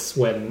sits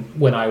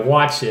when I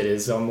watch it.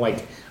 Is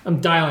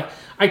I'm dialing.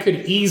 I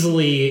could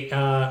easily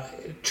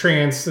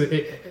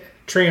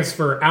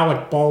transfer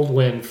Alec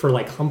Baldwin for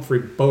like Humphrey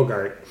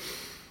Bogart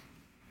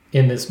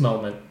in this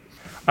moment.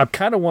 I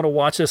kind of want to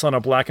watch this on a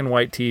black and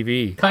white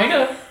TV. Kind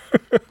of.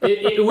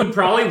 it would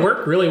probably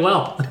work really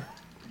well.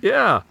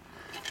 Yeah.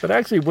 That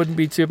actually wouldn't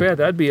be too bad.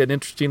 That'd be an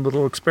interesting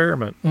little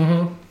experiment.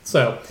 Mm-hmm.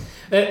 So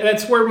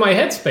that's where my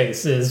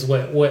headspace is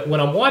when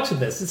I'm watching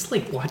this. It's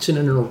like watching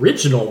an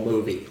original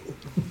movie.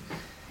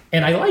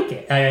 And I like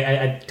it.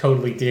 I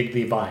totally dig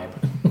the vibe.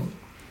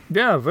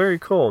 Yeah, very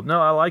cool.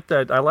 No, I like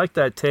that. I like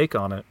that take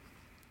on it.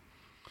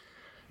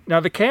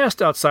 Now, the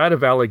cast outside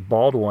of Alec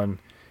Baldwin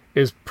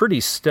is pretty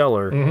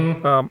stellar.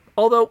 Mm-hmm.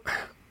 Although,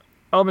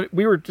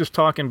 we were just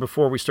talking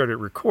before we started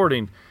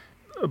recording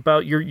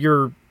about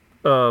your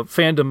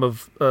fandom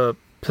of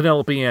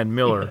Penelope Ann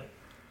Miller. Yeah.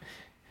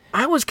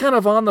 I was kind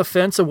of on the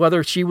fence of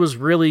whether she was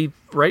really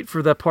right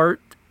for that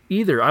part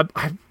either. I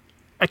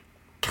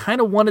kind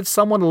of wanted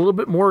someone a little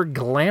bit more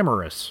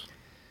glamorous.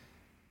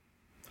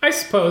 I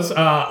suppose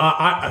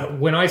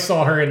when I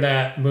saw her in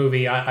that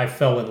movie, I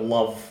fell in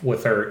love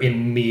with her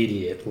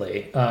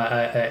immediately.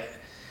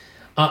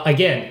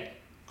 Again,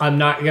 I'm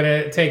not going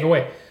to take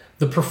away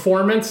the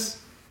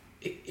performance.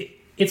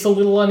 It's a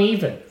little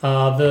uneven.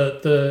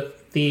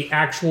 The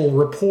actual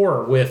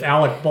rapport with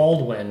Alec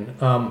Baldwin,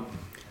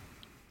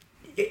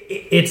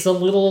 it's a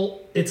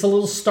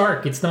little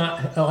stark. It's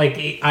not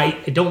like I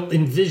don't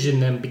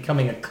envision them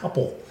becoming a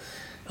couple.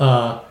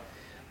 But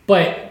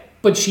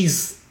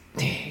she's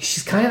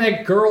kind of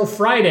that Girl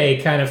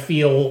Friday kind of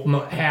feel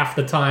half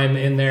the time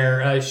in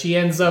there. She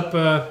ends up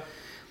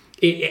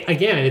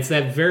again. It's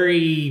that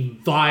very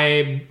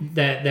vibe,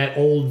 that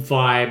old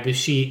vibe.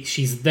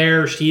 She's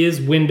there. She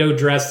is window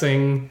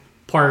dressing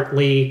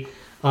partly.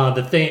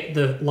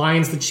 The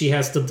lines that she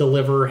has to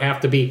deliver have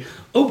to be,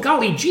 oh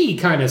golly gee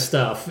kind of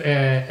stuff,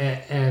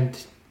 and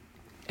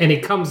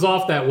it comes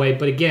off that way.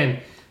 But again,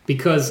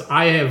 because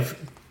I have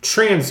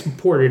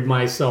transported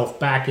myself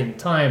back in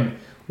time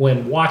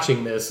when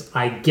watching this,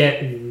 I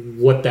get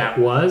what that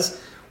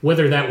was.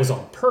 Whether that was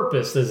on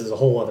purpose, this is a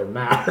whole other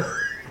matter.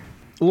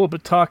 A little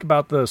bit talk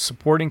about the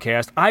supporting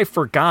cast. I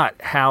forgot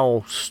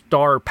how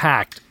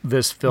star-packed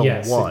this film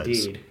was.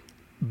 Yes, indeed.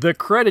 The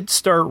credits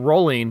start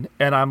rolling,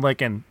 and I'm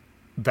thinking,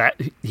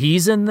 that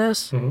he's in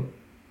this? Mm-hmm.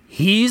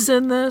 He's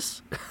in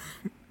this?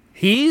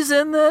 He's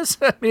in this?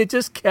 I mean, it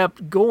just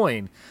kept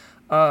going.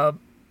 Ian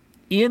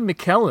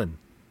McKellen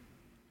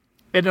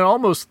in an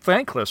almost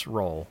thankless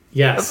role.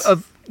 Yes.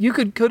 You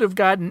could have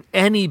gotten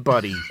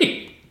anybody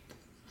to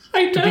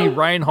be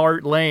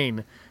Reinhardt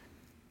Lane,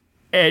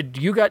 and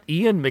you got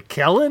Ian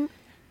McKellen?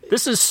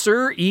 This is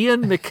Sir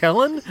Ian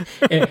McKellen?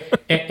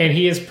 and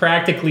he is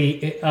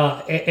practically,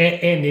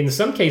 and in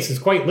some cases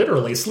quite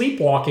literally,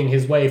 sleepwalking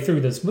his way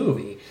through this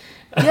movie.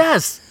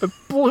 Yes, it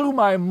blew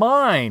my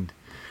mind.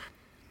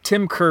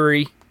 Tim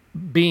Curry,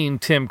 being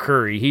Tim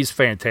Curry, he's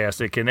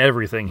fantastic in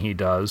everything he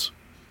does.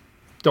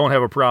 Don't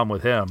have a problem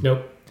with him.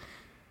 Nope.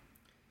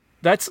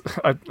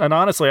 And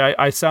honestly,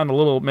 I sound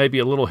maybe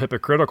a little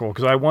hypocritical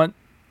because I wanted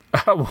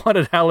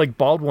Alec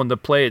Baldwin to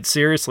play it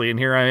seriously, and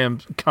here I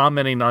am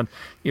commenting on,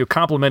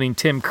 complimenting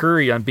Tim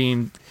Curry on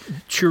being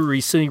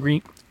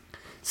scenery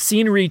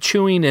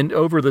chewing and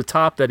over the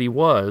top that he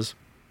was.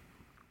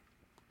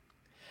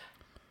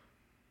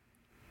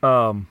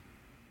 Jonathan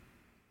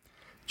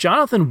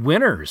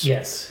Winters.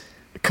 Yes.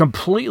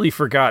 Completely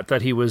forgot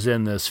that he was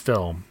in this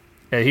film.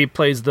 He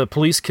plays the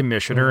police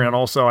commissioner, and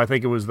also I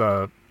think it was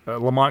the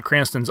Lamont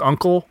Cranston's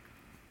uncle.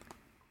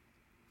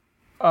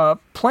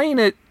 Playing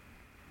it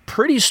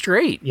pretty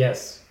straight.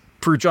 Yes.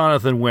 For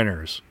Jonathan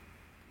Winters.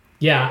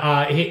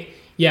 Yeah.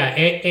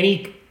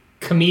 Any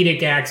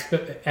comedic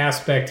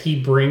aspect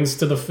he brings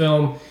to the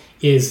film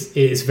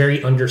is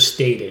very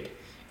understated.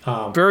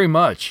 Very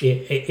much.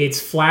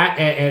 It's flat,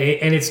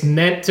 and it's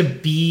meant to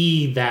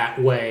be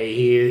that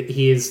way.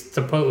 He is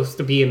supposed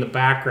to be in the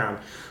background.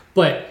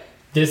 But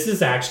this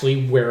is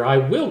actually where I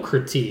will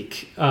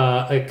critique,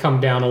 come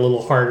down a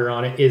little harder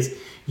on it, is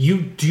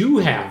you do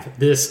have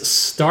this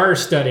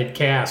star-studded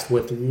cast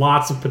with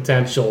lots of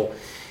potential,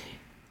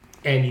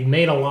 and you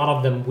made a lot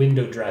of them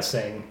window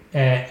dressing,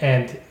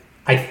 and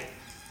I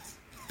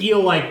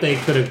feel like they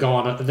could have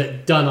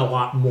done a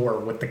lot more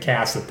with the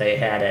cast that they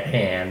had at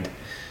hand.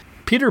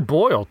 Peter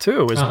Boyle,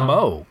 too, is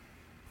Mo.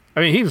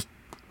 I mean, he was,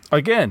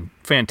 again,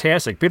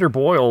 fantastic. Peter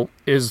Boyle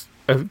is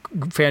a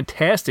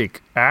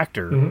fantastic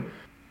actor. Mm-hmm.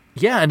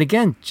 Yeah, and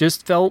again,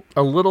 just felt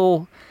a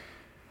little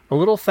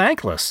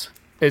thankless.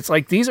 It's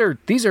like these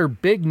are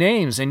big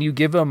names, and you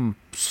give them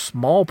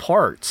small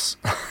parts.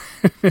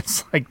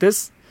 It's like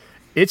this.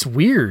 It's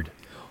weird.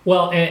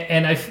 Well,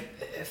 and I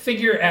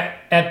figure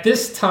at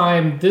this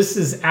time, this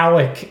is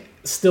Alec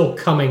still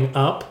coming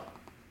up.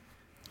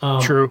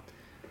 True.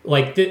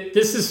 Like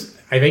this is.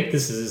 I think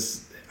this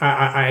is.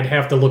 I'd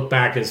have to look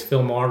back at his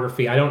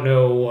filmography. I don't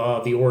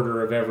know the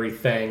order of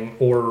everything,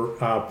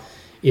 or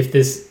if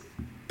this.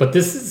 But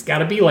this has got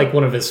to be like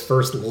one of his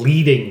first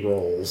leading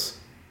roles.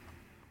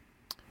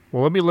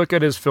 Well, let me look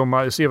at his film.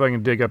 See if I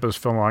can dig up his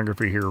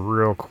filmography here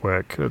real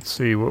quick. Let's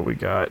see what we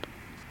got.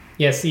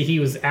 Yeah, see, he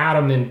was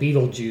Adam in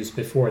Beetlejuice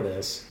before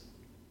this.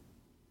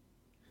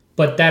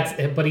 But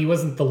he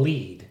wasn't the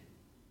lead.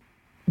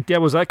 Yeah,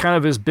 was that kind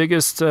of his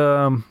biggest...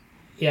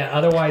 Yeah,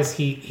 otherwise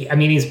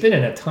he's been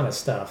in a ton of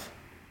stuff.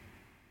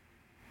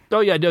 Oh,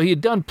 yeah, no, he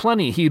had done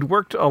plenty. He'd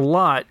worked a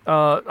lot.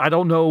 I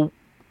don't know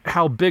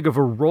how big of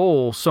a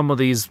role some of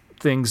these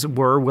things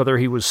were, whether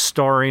he was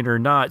starring or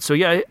not. So,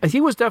 yeah, he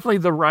was definitely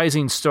the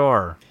rising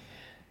star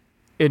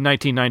in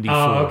 1994.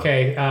 Oh,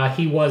 okay.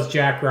 He was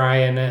Jack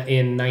Ryan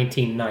in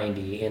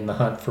 1990 in The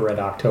Hunt for Red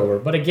October.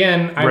 But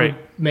again, I would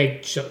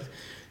make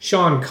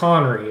Sean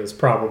Connery is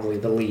probably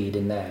the lead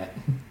in that.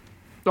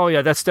 Oh,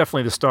 yeah, that's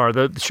definitely the star.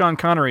 The Sean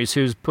Connery's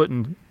who's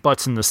putting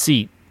butts in the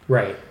seat.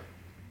 Right.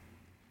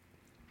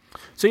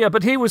 So, yeah,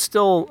 but he was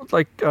still,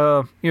 like,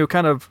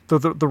 kind of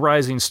the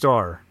rising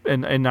star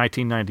in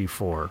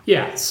 1994.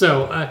 Yeah,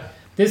 so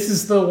this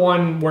is the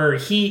one where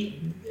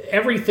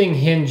everything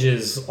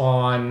hinges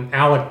on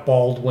Alec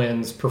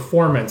Baldwin's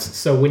performance.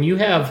 So when you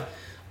have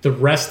the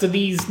rest of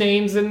these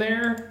names in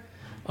there,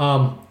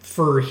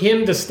 for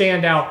him to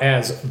stand out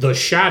as the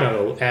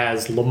Shadow,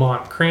 as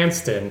Lamont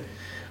Cranston,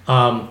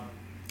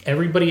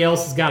 everybody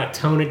else has got to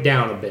tone it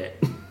down a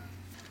bit.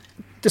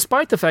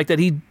 Despite the fact that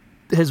he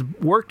has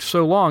worked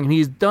so long and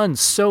he's done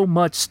so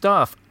much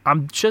stuff,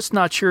 I'm just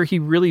not sure he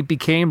really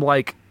became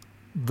like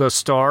the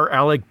star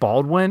Alec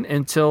Baldwin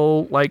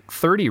until like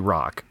 30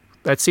 Rock.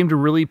 That seemed to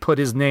really put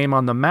his name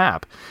on the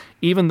map,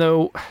 even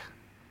though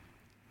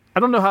I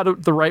don't know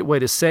the right way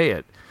to say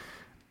it.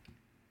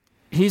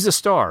 He's a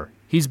star.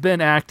 He's been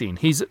acting.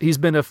 He's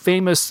been a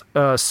famous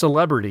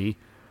celebrity,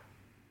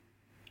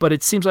 but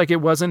it seems like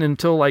it wasn't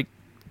until like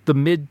the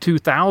mid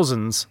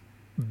 2000s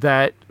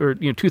that, or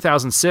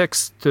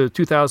 2006 to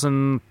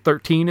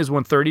 2013 is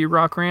when 30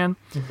 Rock ran,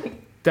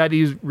 that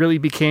he really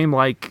became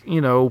like,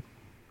 the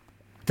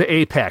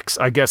apex,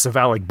 I guess, of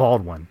Alec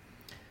Baldwin.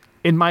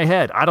 In my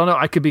head. I don't know.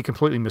 I could be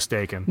completely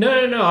mistaken.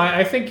 No.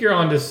 I think you're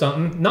onto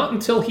something. Not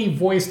until he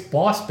voiced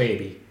Boss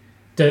Baby.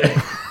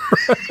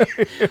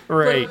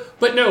 Right.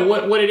 But no,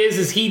 what it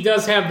is he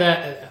does have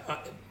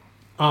that...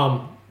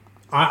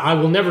 I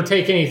will never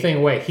take anything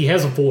away. He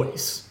has a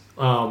voice.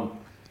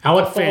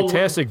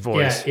 Fantastic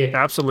voice. Yeah,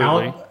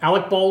 absolutely.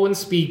 Alec Baldwin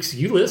speaks.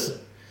 You listen.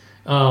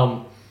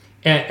 But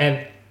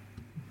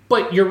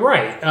you're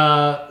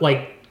right.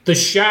 Like the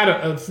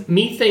Shadow.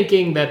 Me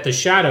thinking that the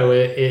Shadow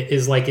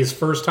is like his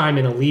first time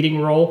in a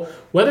leading role.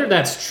 Whether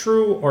that's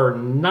true or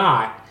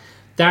not,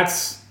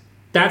 that's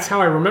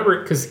how I remember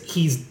it, because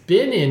he's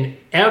been in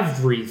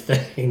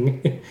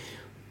everything,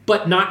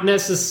 but not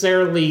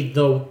necessarily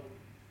the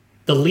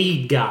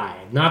lead guy,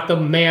 not the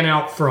man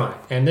out front.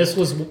 And this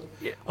was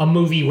a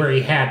movie where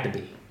he had to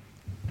be.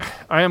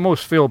 I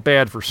almost feel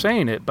bad for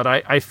saying it, but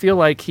I feel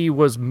like he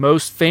was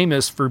most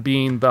famous for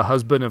being the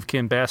husband of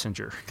Kim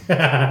Basinger.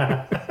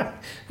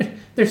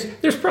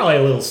 There's probably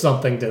a little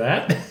something to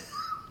that.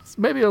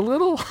 Maybe a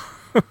little.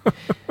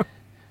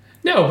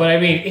 No, but I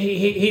mean,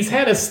 he's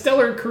had a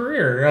stellar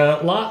career,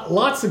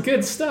 lots of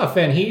good stuff,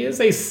 and he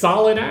is a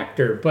solid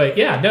actor. But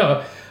yeah,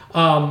 no,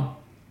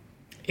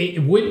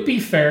 it would be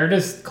fair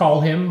to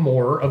call him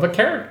more of a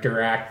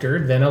character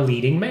actor than a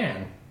leading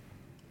man.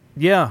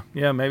 Yeah,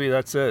 maybe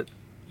that's it.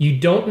 You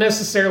don't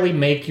necessarily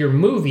make your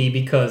movie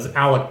because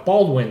Alec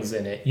Baldwin's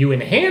in it. You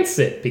enhance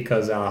it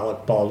because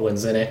Alec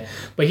Baldwin's in it.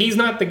 But he's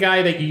not the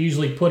guy that you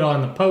usually put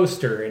on the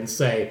poster and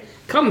say,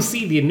 come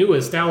see the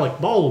newest Alec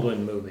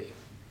Baldwin movie.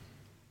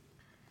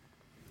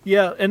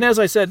 Yeah, and as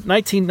I said,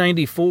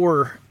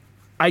 1994,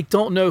 I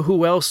don't know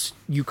who else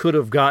you could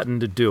have gotten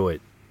to do it.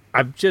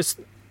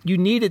 You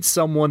needed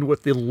someone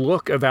with the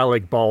look of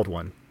Alec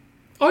Baldwin.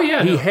 Oh,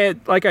 yeah. He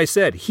had, like I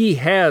said, he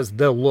has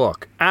the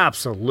look.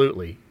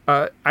 Absolutely.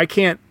 I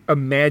can't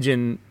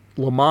imagine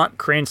Lamont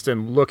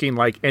Cranston looking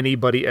like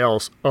anybody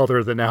else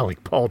other than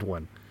Alec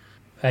Baldwin.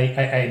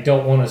 I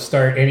don't want to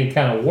start any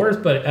kind of wars,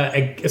 but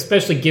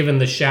especially given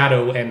the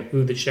Shadow and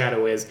who the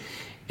Shadow is.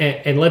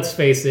 And let's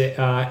face it,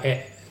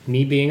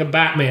 me being a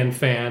Batman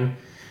fan,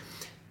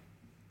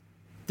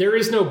 there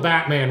is no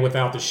Batman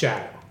without the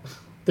Shadow.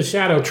 The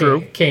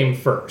Shadow came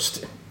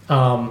first,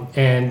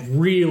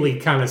 and really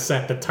kind of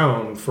set the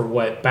tone for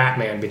what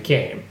Batman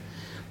became.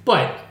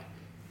 But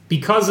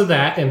because of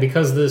that, and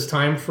because of this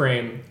time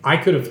frame, I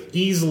could have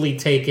easily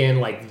taken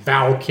like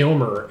Val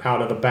Kilmer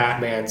out of the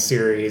Batman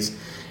series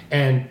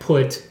and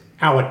put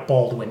Alec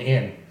Baldwin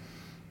in.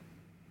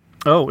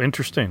 Oh,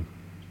 interesting.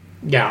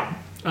 Yeah.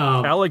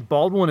 Alec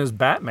Baldwin as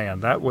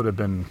Batman, that would have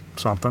been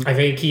something. I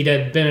think he'd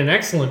have been an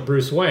excellent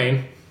Bruce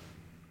Wayne.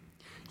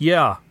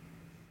 Yeah.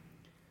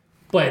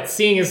 But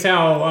seeing as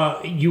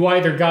how you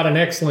either got an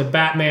excellent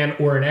Batman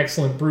or an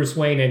excellent Bruce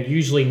Wayne, and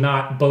usually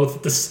not both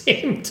at the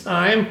same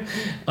time,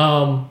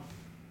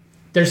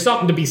 there's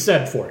something to be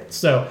said for it.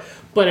 So,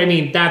 but I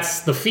mean,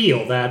 that's the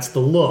feel, that's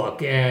the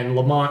look, and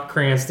Lamont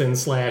Cranston /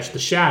 the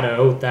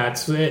Shadow,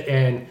 that's it.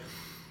 And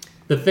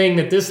the thing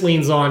that this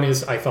leans on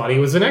is I thought he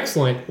was an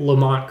excellent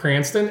Lamont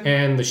Cranston,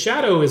 and the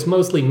Shadow is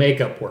mostly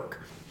makeup work.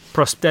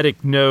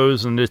 prosthetic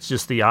nose, and it's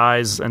just the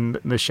eyes and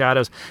the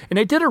shadows. And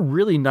they did a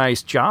really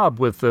nice job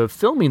with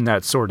filming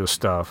that sort of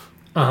stuff.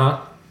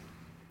 But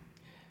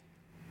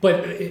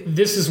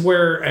this is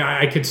where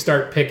I could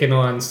start picking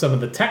on some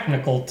of the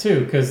technical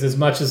too, because as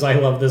much as I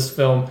love this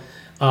film,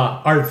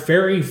 our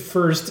very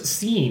first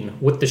scene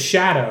with the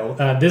shadow,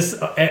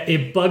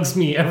 it bugs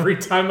me every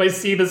time I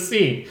see the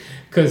scene,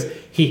 because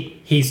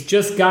he's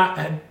just got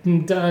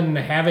done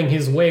having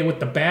his way with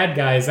the bad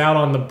guys out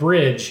on the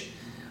bridge,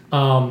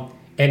 and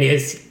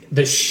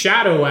the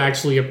shadow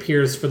actually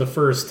appears for the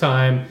first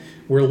time.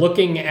 We're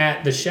looking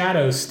at the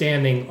shadow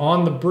standing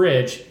on the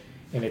bridge,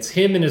 and it's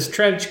him in his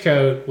trench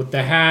coat with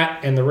the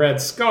hat and the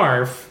red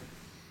scarf.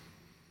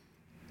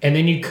 And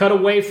then you cut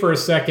away for a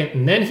second,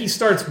 and then he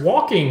starts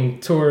walking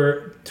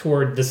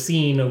toward the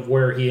scene of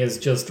where he has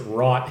just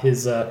wrought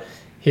his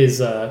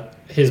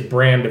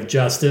brand of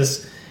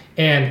justice,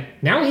 and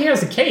now he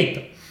has a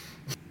cape.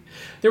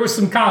 There was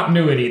some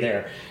continuity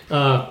there.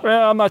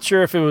 Well, I'm not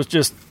sure if it was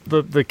just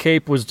the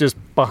cape was just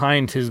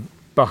behind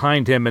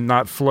him and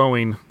not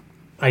flowing.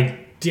 I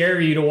dare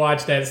you to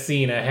watch that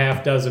scene a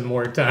half dozen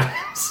more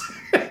times.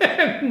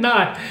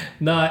 not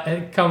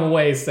come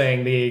away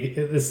saying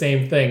the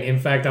same thing. In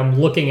fact, I'm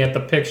looking at the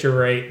picture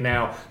right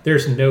now.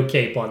 There's no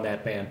cape on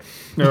that man.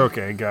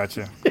 Okay,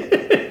 gotcha.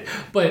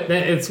 But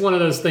it's one of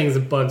those things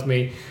that bugs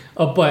me.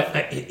 But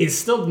it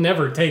still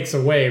never takes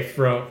away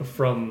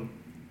from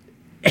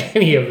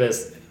any of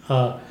this.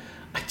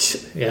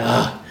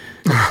 Yeah.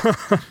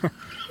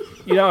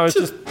 You know, I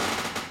was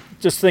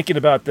just thinking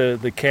about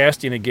the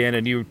casting again,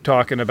 and you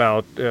talking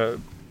about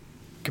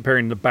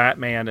comparing the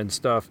Batman and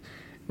stuff.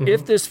 Mm-hmm.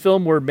 If this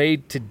film were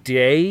made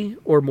today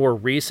or more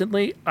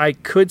recently, I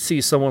could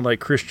see someone like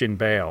Christian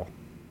Bale.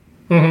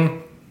 Mm-hmm.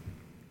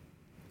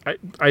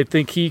 I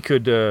think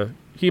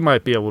he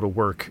might be able to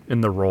work in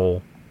the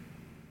role.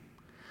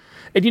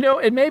 And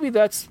and maybe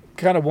that's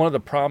kind of one of the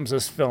problems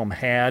this film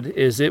had,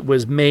 is it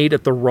was made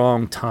at the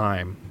wrong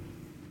time.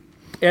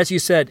 As you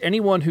said,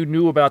 anyone who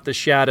knew about the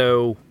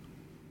Shadow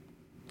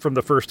from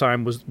the first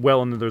time was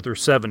well into their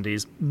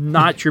 70s,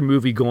 not your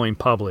movie-going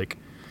public.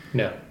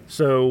 No.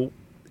 So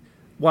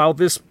while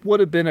this would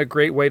have been a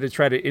great way to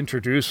try to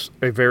introduce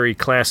a very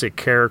classic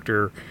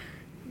character,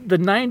 the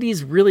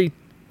 90s really,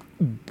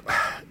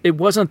 it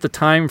wasn't the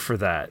time for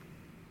that.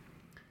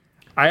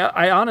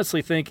 I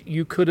honestly think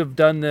you could have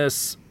done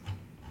this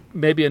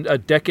maybe a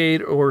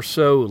decade or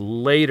so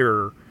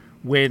later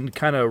when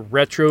kind of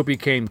retro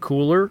became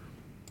cooler.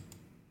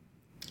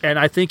 And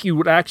I think you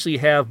would actually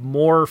have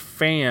more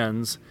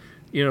fans,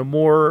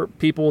 more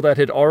people that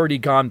had already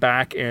gone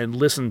back and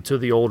listened to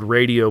the old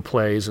radio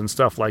plays and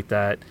stuff like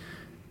that.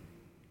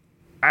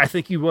 I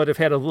think you would have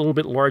had a little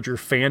bit larger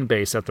fan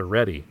base at the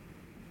ready.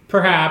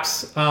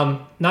 Perhaps.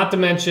 Not to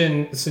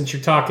mention, since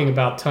you're talking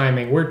about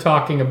timing, we're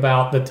talking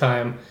about the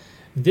time.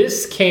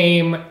 This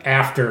came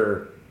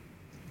after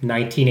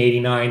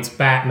 1989's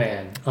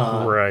Batman.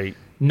 Right.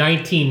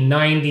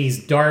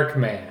 1990's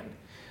Darkman.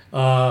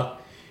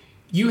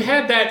 You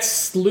had that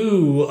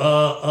slew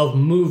of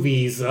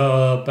movies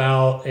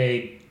about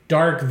a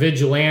dark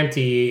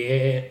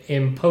vigilante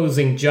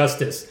imposing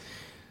justice.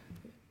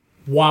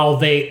 While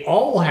they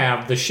all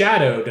have the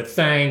Shadow to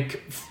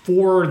thank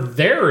for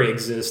their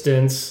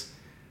existence,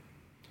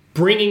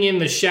 bringing in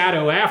the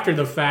Shadow after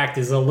the fact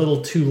is a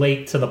little too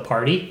late to the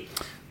party.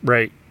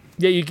 Right.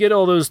 Yeah, you get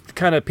all those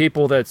kind of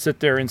people that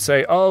sit there and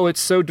say, oh, it's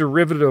so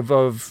derivative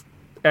of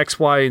X,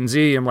 Y, and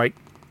Z. I'm like,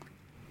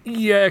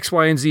 yeah, X,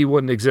 Y, and Z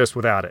wouldn't exist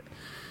without it.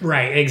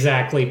 Right,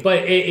 exactly.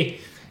 But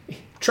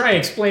try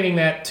explaining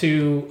that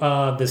to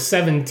the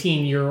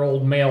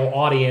 17-year-old male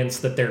audience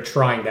that they're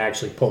trying to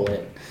actually pull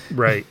in.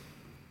 Right.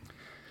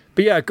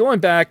 But yeah, going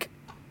back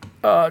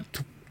to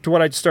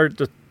what I started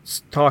to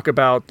talk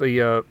about,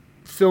 the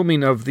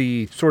filming of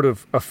the sort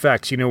of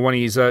effects, when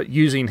he's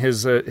using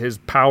his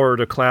power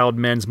to cloud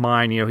men's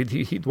mind,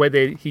 the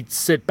way he'd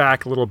sit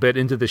back a little bit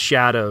into the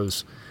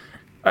shadows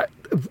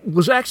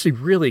was actually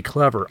really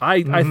clever.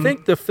 I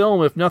think the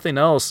film, if nothing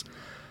else,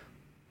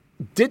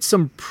 did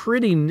some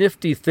pretty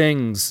nifty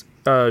things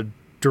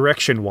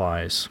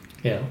direction-wise.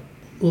 Yeah.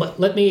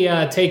 Let me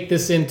take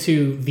this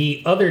into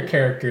the other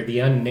character, the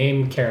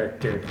unnamed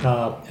character,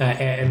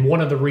 and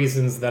one of the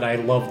reasons that I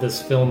love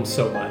this film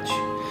so much,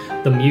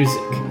 the music.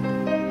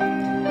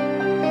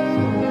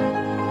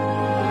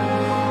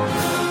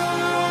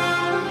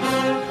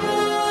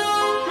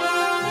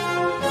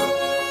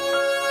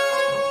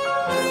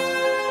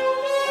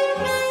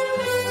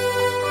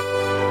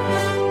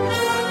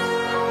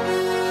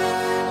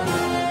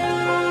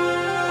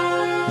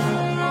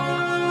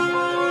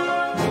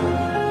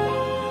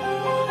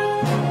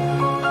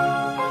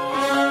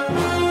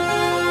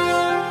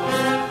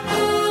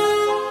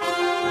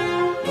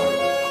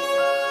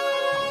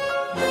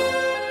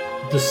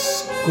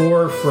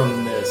 Score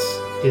from this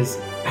is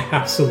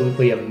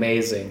absolutely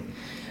amazing.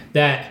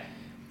 That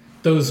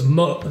those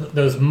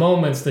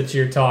moments that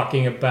you're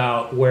talking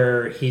about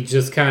where he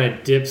just kind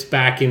of dips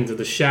back into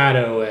the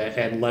shadow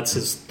and lets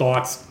his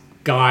thoughts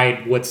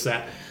guide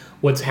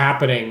what's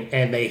happening,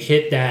 and they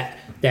hit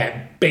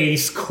that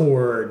bass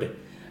chord,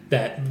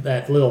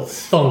 that little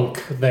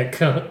thunk that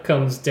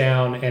comes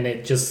down, and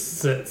it just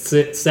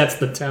sets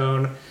the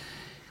tone.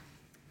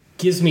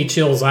 Gives me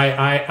chills.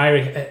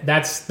 I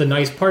that's the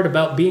nice part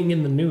about being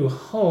in the new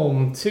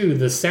home too.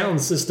 The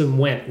sound system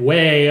went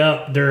way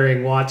up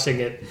during watching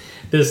it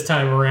this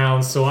time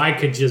around, so I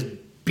could just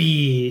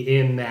be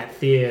in that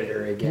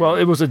theater again. Well,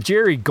 it was a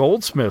Jerry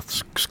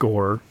Goldsmith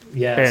score.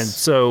 Yes. And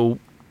so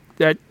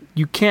that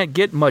you can't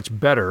get much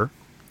better.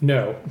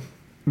 No,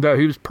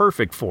 he was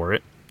perfect for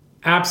it.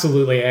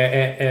 Absolutely.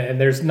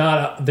 And there's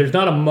not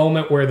a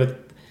moment where the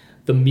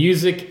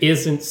music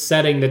isn't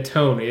setting the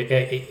tone.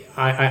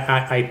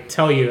 I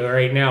tell you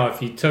right now,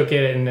 if you took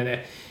it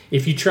and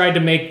if you tried to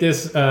make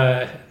this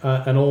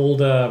an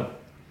old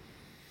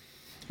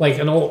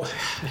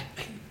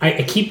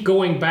I keep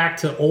going back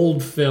to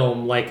old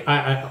film, why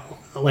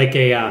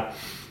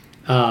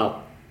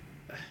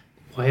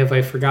have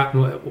I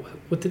forgotten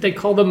what did they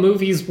call the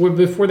movies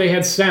before they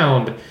had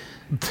sound?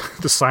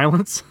 The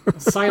silence?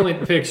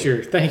 Silent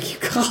picture. Thank you,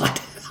 God.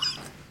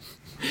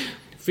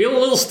 Feel a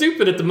little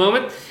stupid at the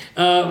moment.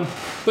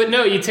 But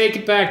no, you take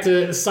it back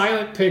to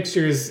silent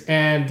pictures,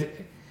 and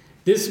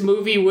this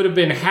movie would have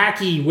been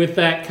hacky with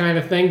that kind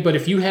of thing, but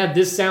if you had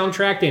this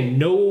soundtrack and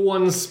no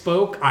one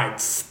spoke, I'd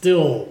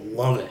still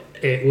love it.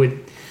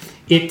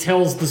 It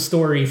tells the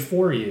story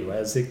for you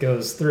as it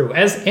goes through,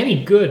 as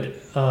any good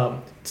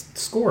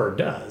score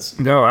does.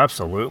 No,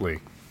 absolutely.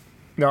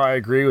 No, I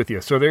agree with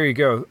you. So there you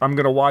go. I'm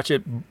going to watch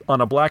it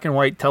on a black and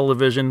white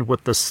television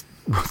with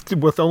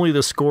only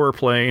the score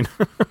playing.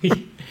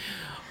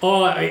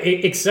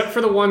 Except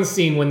for the one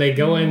scene when they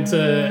go into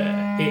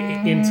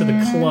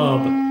the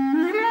club.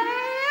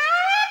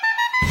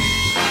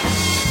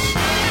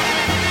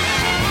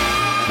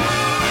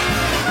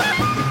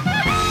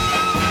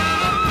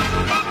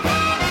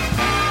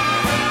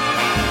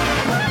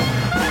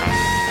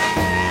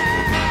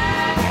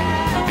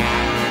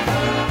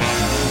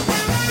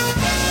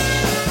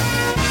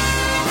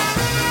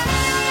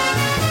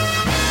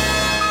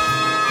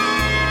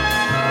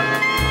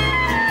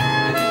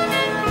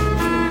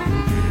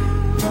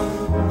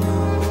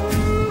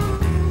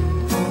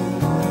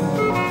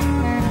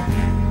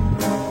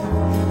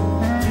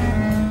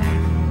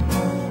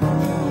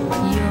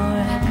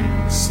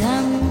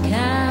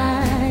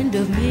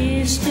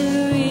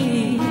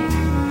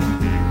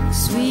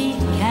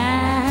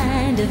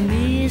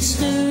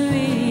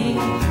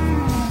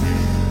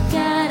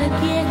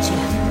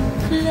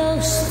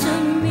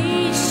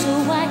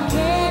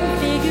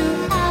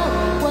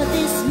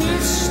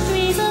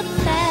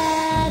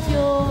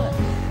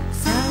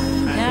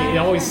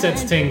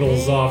 Sets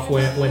tingles off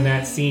when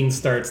that scene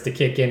starts to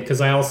kick in,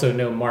 because I also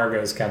know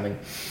Margot's coming.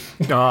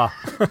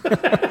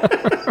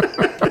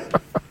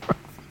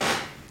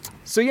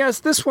 So yes,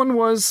 this one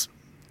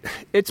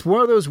it's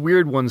one of those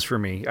weird ones for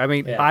me. I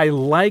mean, I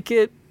like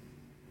it,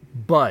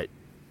 but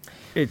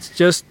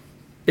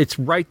it's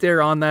right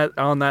there on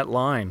that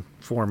line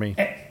for me.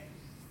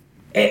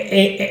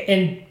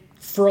 And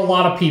for a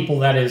lot of people,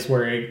 that is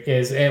where it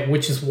is,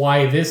 which is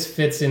why this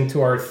fits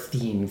into our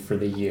theme for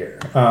the year.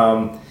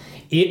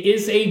 It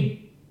is a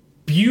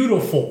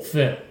beautiful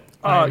film.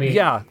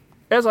 Yeah.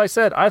 As I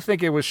said, I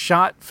think it was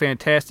shot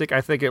fantastic.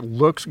 I think it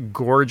looks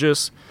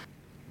gorgeous.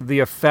 The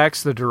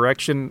effects, the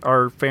direction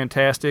are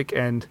fantastic.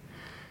 And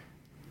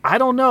I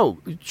don't know,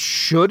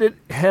 should it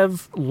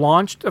have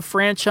launched a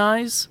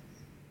franchise?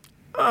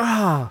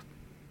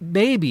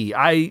 Maybe.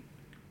 I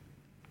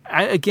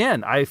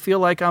feel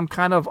like I'm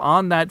kind of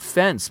on that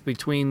fence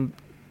between,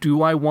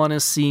 do I want to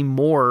see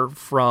more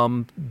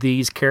from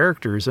these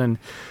characters? And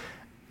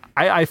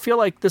I feel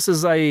like this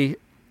is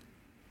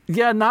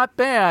not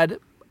bad.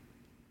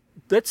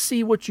 Let's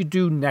see what you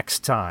do next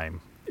time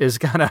is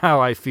kind of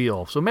how I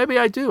feel. So maybe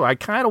I do. I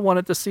kind of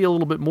wanted to see a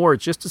little bit more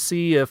just to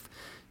see if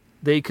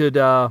they could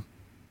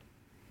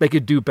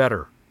do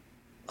better.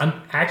 I'm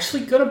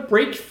actually going to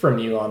break from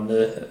you on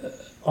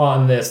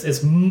this.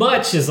 As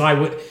much as I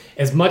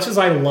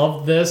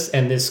love this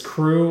and this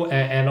crew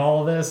and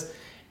all of this,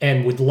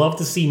 and would love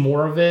to see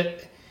more of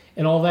it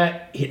and all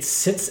that, it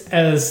sits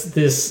as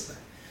this.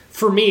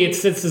 For me, it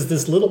sits as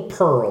this little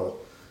pearl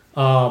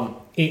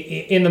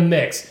in the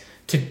mix.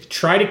 To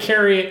try to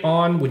carry it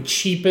on would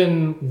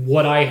cheapen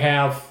what I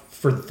have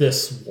for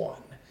this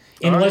one.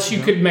 Unless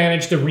you could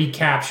manage to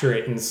recapture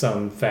it in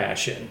some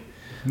fashion.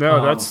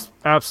 No, that's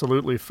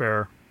absolutely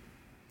fair.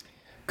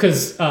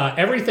 Because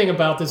everything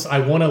about this, I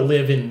want to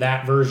live in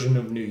that version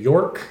of New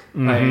York.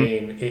 Mm-hmm. I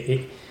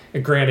mean,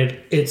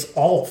 granted, it's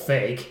all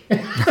fake.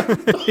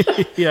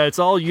 Yeah, it's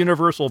all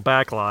Universal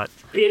backlot.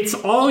 It's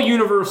all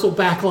Universal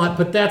backlot,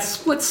 but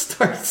that's what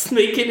starts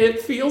making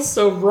it feel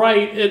so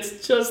right.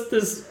 It's just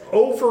this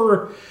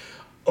over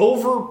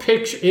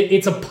picture.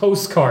 It's a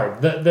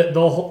postcard.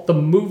 The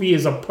movie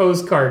is a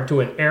postcard to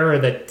an era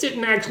that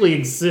didn't actually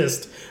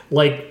exist,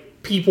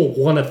 like people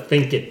want to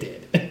think it did.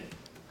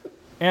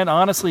 And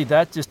honestly,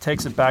 that just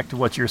takes it back to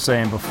what you're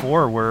saying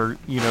before, where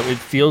it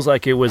feels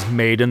like it was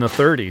made in the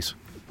 30s.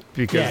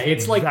 Because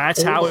it's like that's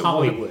old how it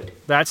Hollywood.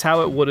 that's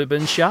how it would have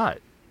been shot.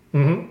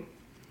 Mm-hmm.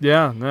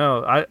 Yeah,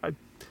 no,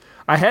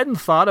 I hadn't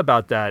thought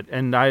about that,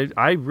 and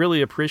I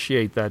really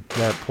appreciate that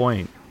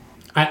point.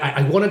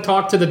 I want to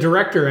talk to the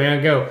director and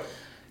I go,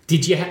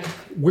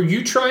 were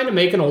you trying to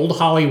make an old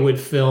Hollywood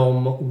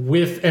film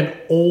with an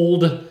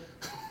old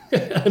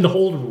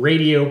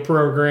radio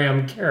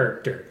program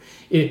character?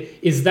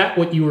 Is that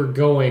what you were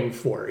going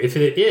for? If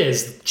it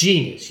is,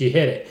 genius, you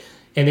hit it.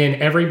 And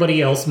then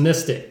everybody else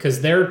missed it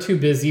because they're too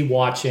busy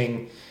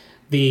watching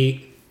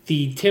the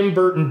Tim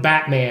Burton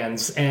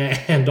Batmans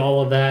and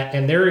all of that,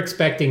 and they're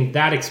expecting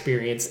that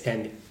experience,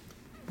 and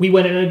we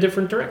went in a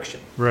different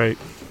direction. Right.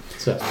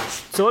 So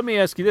let me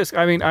ask you this.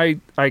 I mean, I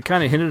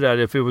kind of hinted at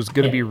if it was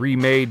going to be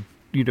remade,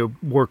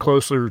 more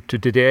closer to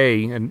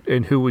today,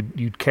 and who would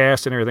you'd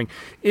cast and everything.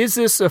 Is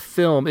this a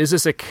film? Is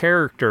this a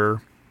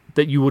character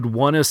that you would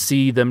want to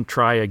see them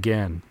try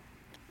again?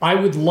 I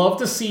would love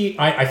to see.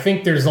 I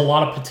think there's a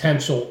lot of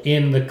potential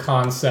in the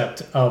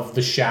concept of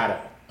the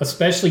Shadow,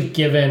 especially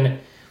given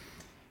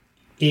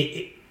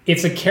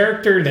it's a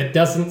character that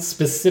doesn't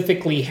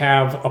specifically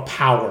have a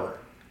power.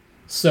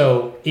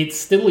 So it's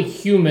still a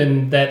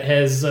human that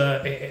has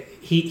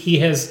he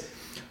has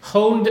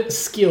honed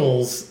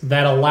skills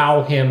that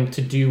allow him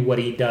to do what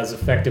he does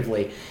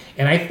effectively.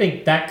 And I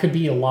think that could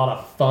be a lot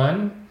of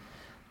fun,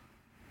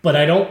 but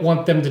I don't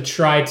want them to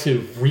try to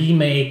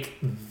remake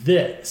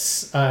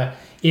this.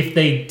 If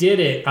they did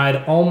it,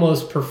 I'd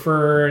almost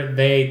prefer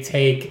they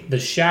take the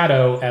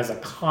Shadow as a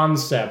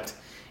concept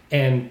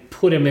and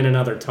put him in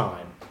another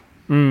time.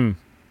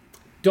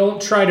 Don't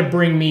try to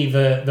bring me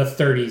the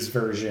 30s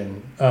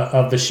version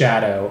of the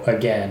Shadow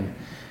again.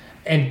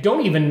 And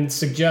don't even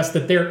suggest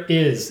that there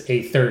is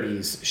a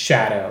 30s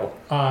Shadow.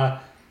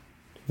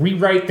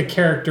 Rewrite the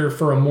character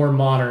for a more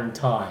modern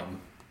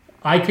time.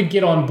 I could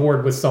get on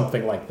board with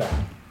something like that.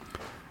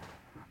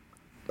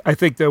 I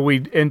think that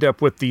we'd end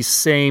up with the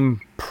same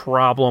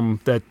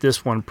problem that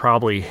this one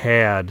probably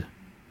had,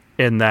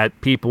 in that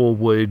people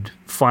would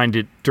find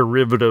it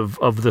derivative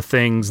of the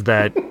things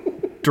that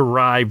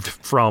derived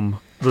from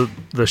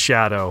the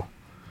Shadow.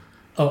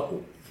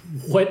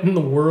 What in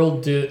the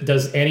world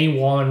does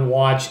anyone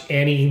watch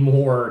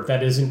anymore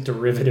that isn't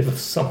derivative of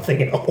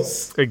something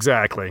else?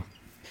 Exactly.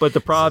 But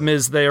the problem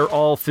is they're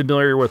all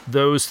familiar with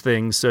those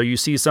things, so you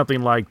see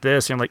something like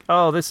this, and you're like,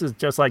 oh, this is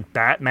just like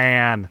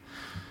Batman.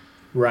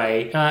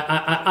 Right.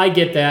 I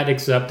get that,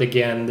 except,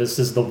 again, this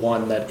is the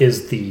one that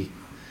is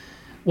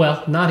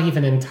not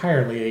even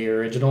entirely the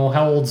original.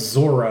 How old's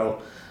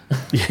Zorro?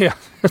 Yeah,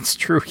 that's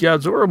true. Yeah,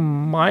 Zorro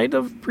might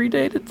have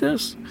predated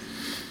this.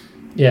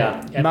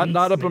 Yeah,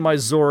 not up in my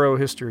Zorro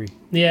history.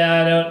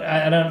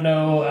 Yeah, I don't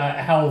know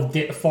how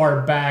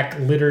far back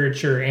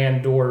literature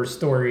and/or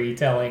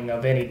storytelling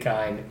of any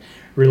kind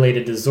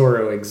related to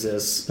Zorro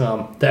exists.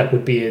 That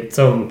would be its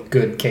own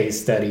good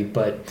case study,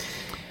 but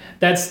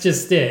that's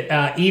just it.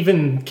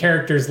 Even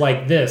characters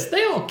like this,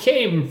 they all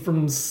came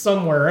from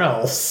somewhere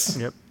else.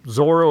 Yep,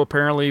 Zorro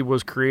apparently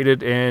was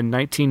created in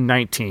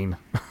 1919.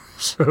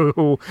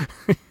 So,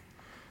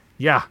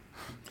 yeah.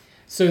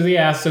 So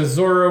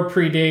Zorro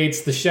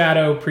predates, the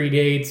Shadow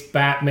predates,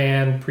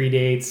 Batman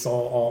predates,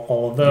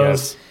 all of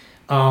those.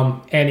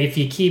 Yes. And if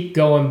you keep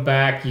going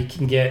back, you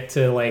can get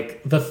to,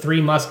 like, the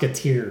Three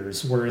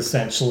Musketeers were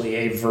essentially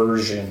a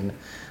version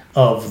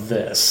of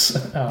this.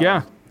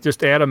 Yeah,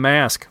 just add a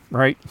mask,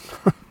 right?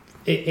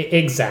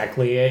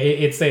 Exactly.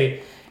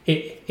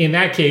 In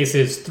that case,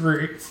 it's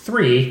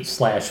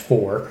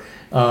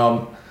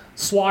 3/4.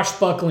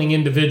 Swashbuckling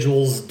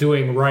individuals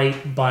doing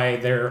right by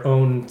their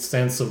own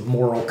sense of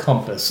moral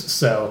compass.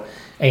 So,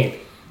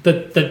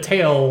 the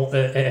tale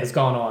has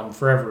gone on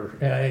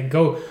forever.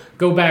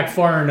 Go back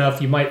far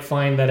enough, you might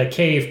find that a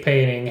cave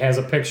painting has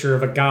a picture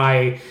of a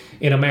guy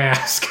in a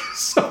mask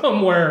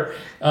somewhere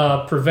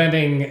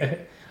preventing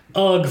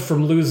Ugg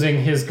from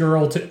losing his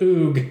girl to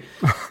Oog.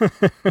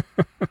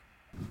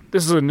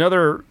 This is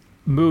another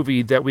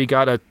movie that we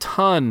got a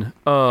ton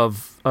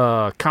of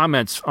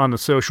comments on the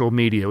social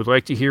media. Would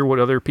like to hear what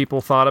other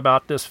people thought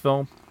about this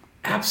film?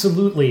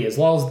 Absolutely, as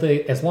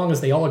long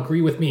as they all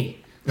agree with me.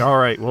 All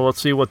right, well,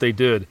 let's see what they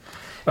did.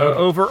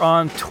 Over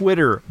on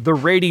Twitter, The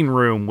Rating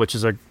Room, which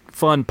is a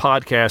fun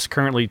podcast,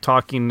 currently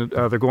talking.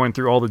 They're going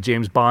through all the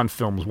James Bond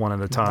films one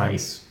at a time.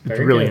 Nice, it's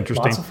really good.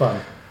 Interesting. Lots of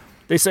fun.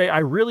 They say, I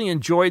really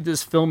enjoyed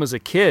this film as a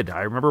kid.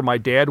 I remember my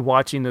dad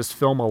watching this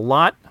film a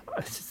lot.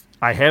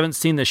 I haven't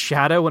seen The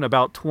Shadow in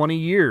about 20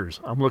 years.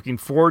 I'm looking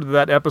forward to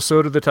that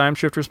episode of the Time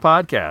Shifters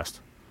podcast.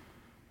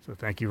 So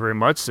thank you very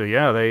much. So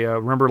yeah, they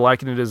remember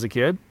liking it as a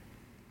kid.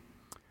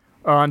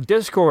 On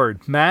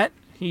Discord, Matt,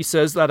 he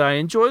says that I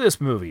enjoy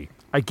this movie.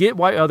 I get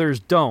why others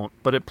don't,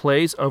 but it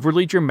plays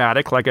overly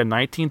dramatic like a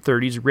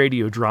 1930s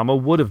radio drama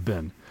would have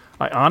been.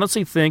 I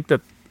honestly think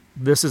that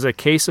this is a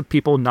case of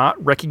people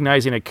not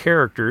recognizing a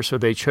character, so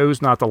they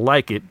chose not to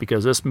like it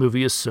because this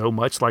movie is so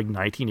much like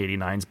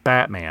 1989's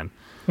Batman.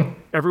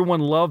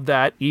 Everyone loved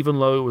that, even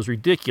though it was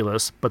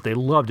ridiculous, but they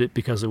loved it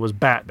because it was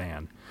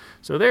Batman.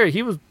 So there,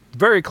 he was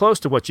very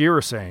close to what you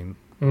were saying.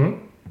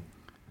 Mm-hmm.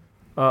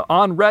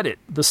 On Reddit,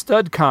 the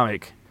Stud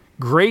Comic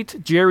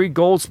Great Jerry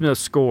Goldsmith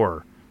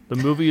score. The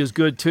movie is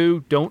good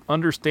too. Don't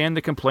understand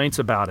the complaints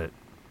about it.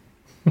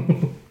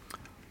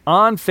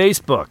 On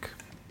Facebook,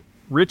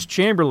 Rich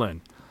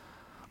Chamberlain.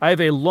 I have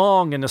a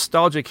long and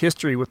nostalgic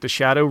history with the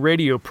Shadow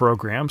radio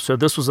program, so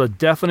this was a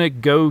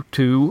definite go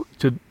to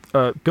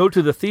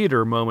the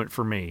theater moment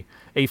for me.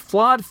 A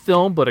flawed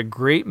film, but a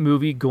great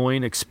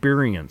movie-going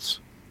experience.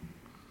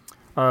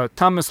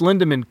 Thomas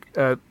Lindemann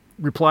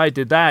replied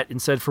to that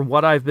and said, from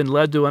what I've been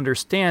led to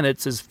understand,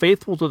 it's as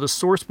faithful to the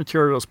source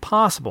material as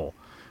possible.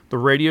 The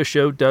radio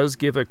show does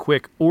give a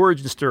quick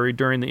origin story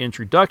during the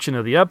introduction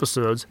of the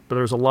episodes, but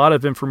there's a lot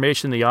of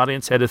information the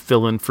audience had to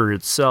fill in for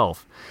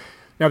itself.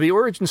 Now, the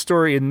origin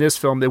story in this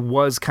film, it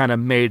was kind of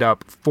made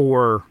up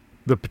for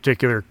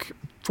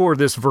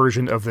this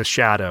version of The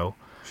Shadow.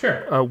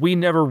 Sure. We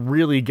never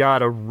really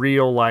got a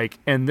real,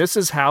 and this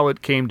is how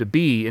it came to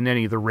be in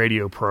any of the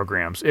radio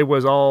programs. It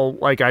was all,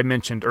 like I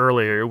mentioned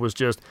earlier, it was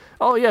just,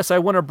 oh yes, I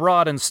went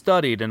abroad and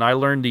studied and I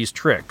learned these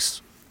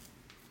tricks.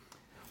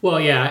 Well,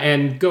 yeah,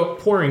 and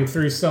pouring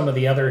through some of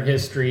the other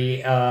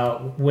history,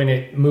 when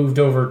it moved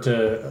over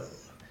to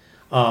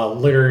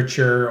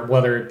literature,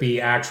 whether it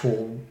be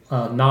actual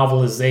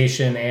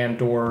novelization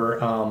and or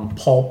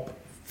pulp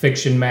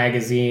fiction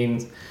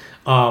magazines,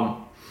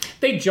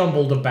 they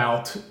jumbled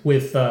about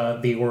with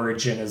the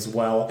origin as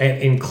well,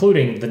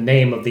 including the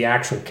name of the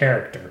actual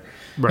character.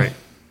 Right.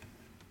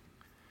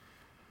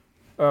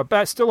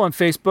 Still on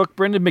Facebook,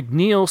 Brendan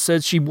McNeil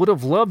said she would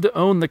have loved to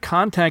own the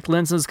contact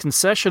lenses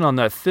concession on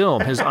that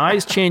film. His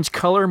eyes change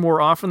color more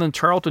often than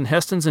Charlton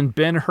Heston's and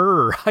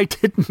Ben-Hur. I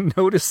didn't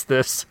notice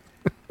this.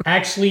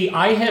 Actually,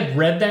 I had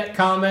read that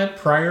comment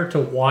prior to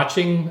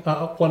watching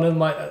one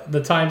of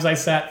the times I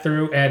sat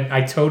through, and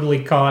I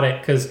totally caught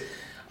it because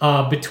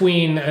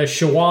between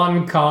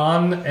Shawan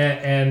Khan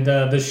and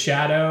The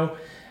Shadow,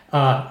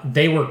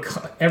 they were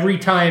every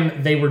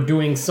time they were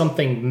doing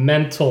something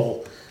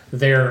mental,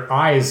 their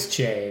eyes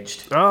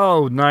changed.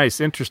 Oh, nice,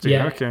 interesting.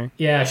 Yeah, okay.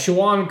 Yeah,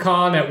 Shawan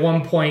Khan at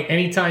one point,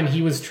 anytime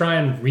he was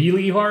trying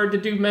really hard to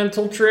do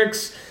mental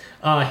tricks,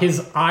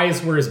 his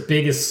eyes were as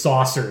big as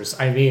saucers.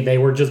 I mean, they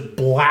were just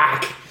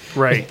black.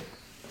 Right.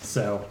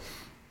 So.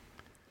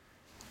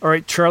 All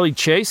right, Charlie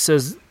Chase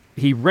says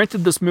he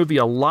rented this movie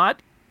a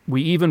lot.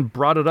 We even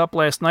brought it up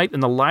last night in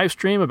the live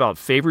stream about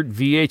favorite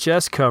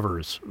VHS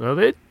covers. Well,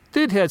 they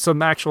did have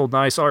some actual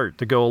nice art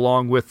to go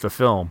along with the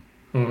film.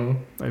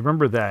 Mm-hmm. I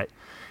remember that.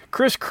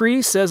 Chris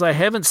Cree says, I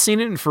haven't seen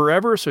it in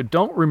forever, so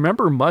don't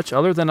remember much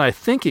other than I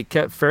think it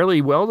kept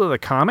fairly well to the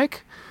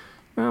comic.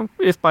 Well,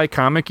 if by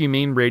comic you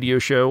mean radio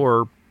show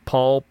or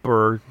pulp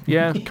or,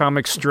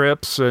 comic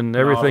strips and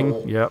everything.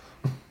 No.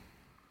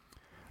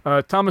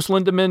 Yep. Thomas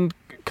Lindemann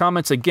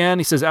comments again.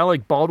 He says,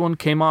 Alec Baldwin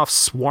came off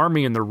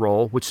swarmy in the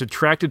role, which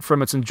detracted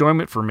from its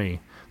enjoyment for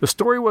me. The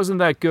story wasn't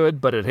that good,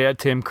 but it had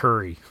Tim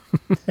Curry.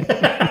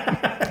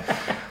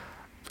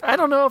 I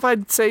don't know if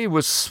I'd say it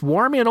was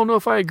swarmy. I don't know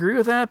if I agree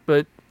with that,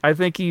 but I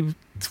think he's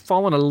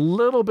fallen a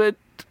little bit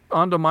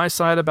onto my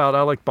side about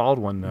Alec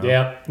Baldwin, though.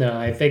 Yeah, no,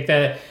 I think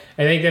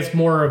that's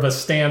more of a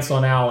stance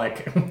on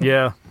Alec.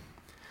 Yeah.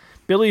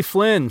 Billy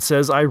Flynn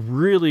says, I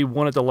really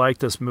wanted to like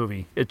this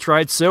movie. It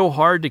tried so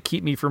hard to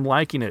keep me from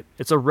liking it.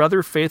 It's a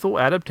rather faithful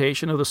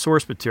adaptation of the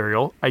source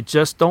material. I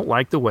just don't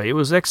like the way it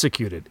was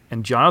executed.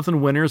 And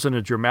Jonathan Winters in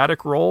a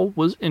dramatic role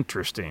was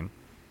interesting.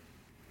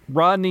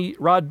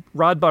 Rod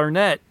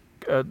Barnett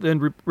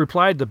then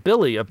replied to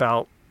Billy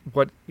about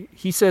what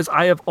he says,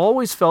 I have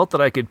always felt that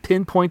I could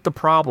pinpoint the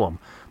problem,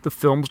 the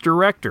film's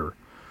director.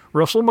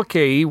 Russell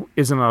Mulcahy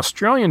is an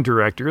Australian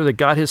director that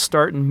got his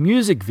start in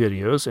music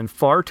videos, and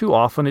far too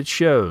often it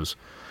shows.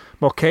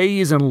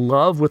 Mulcahy is in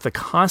love with the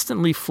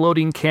constantly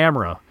floating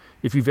camera.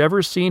 If you've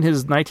ever seen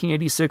his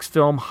 1986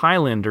 film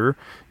Highlander,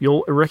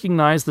 you'll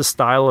recognize the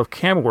style of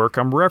camera work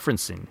I'm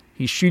referencing.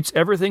 He shoots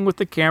everything with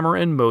the camera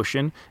in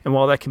motion, and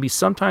while that can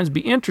sometimes be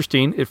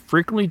interesting, it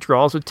frequently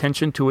draws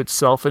attention to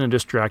itself in a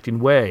distracting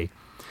way.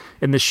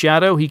 In The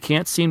Shadow, he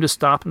can't seem to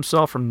stop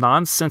himself from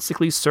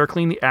nonsensically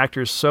circling the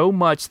actors so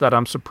much that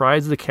I'm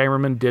surprised the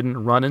cameraman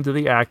didn't run into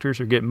the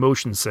actors or get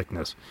motion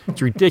sickness.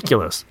 It's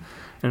ridiculous.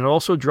 And it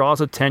also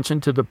draws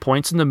attention to the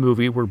points in the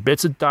movie where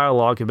bits of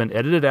dialogue have been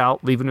edited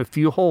out, leaving a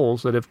few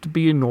holes that have to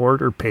be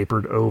ignored or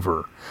papered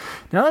over.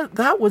 Now,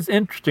 that was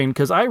interesting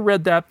because I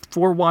read that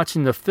before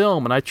watching the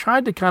film, and I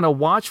tried to kind of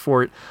watch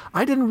for it.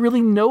 I didn't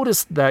really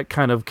notice that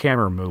kind of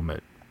camera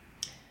movement.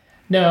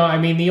 No, I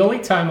mean, the only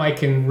time I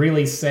can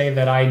really say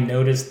that I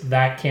noticed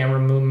that camera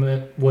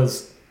movement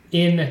was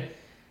in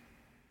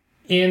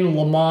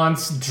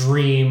Lamont's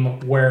dream,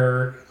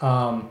 where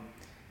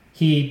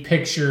he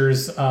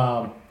pictures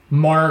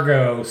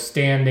Margot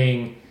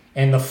standing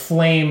and the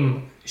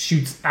flame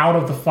shoots out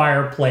of the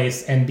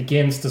fireplace and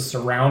begins to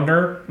surround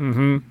her.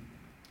 Mm-hmm.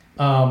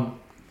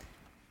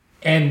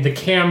 And the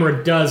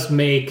camera does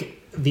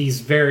make these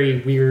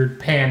very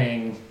weird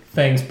panning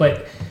things,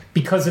 but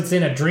because it's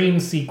in a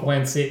dream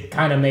sequence, it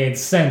kind of made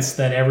sense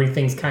that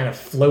everything's kind of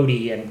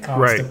floaty and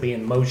constantly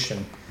in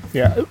motion.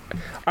 Yeah,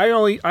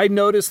 I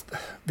noticed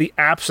the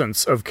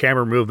absence of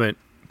camera movement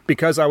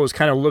because I was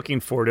kind of looking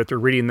for it after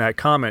reading that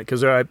comment,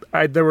 because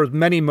there were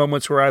many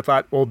moments where I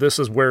thought, well, this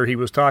is where he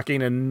was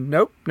talking, and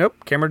nope,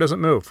 camera doesn't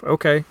move.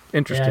 Okay,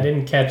 interesting. Yeah, I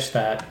didn't catch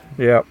that.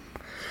 Yeah.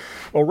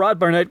 Well, Rod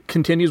Barnett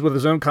continues with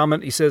his own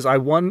comment. He says, I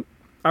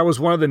was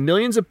one of the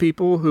millions of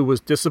people who was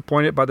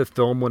disappointed by the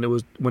film when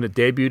it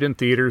debuted in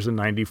theaters in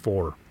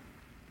 94.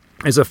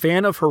 As a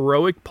fan of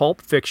heroic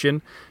pulp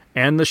fiction,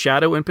 and The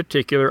Shadow in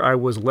particular, I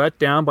was let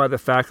down by the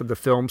fact that the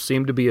film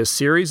seemed to be a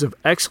series of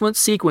excellent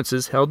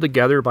sequences held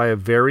together by a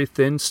very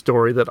thin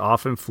story that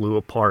often flew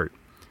apart.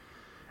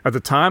 At the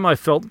time, I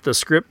felt that the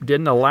script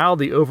didn't allow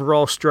the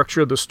overall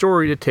structure of the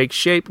story to take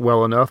shape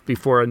well enough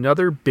before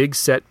another big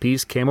set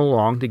piece came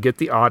along to get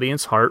the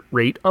audience heart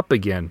rate up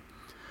again.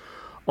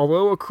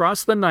 Although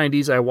across the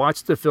 90s I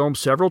watched the film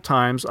several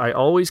times, I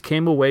always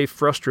came away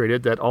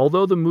frustrated that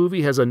although the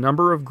movie has a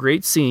number of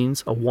great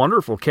scenes, a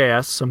wonderful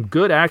cast, some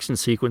good action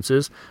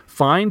sequences,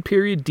 fine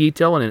period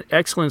detail, and an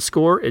excellent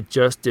score, it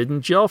just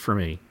didn't gel for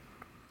me.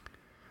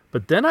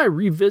 But then I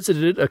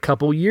revisited it a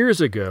couple years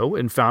ago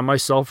and found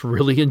myself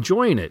really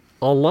enjoying it.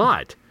 A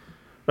lot.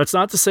 That's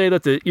not to say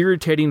that the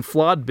irritating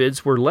flawed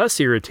bits were less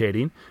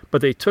irritating,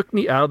 but they took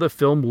me out of the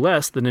film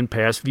less than in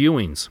past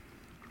viewings.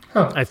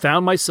 I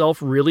found myself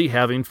really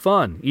having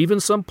fun. Even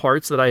some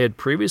parts that I had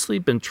previously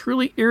been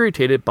truly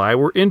irritated by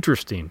were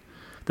interesting.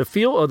 The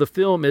feel of the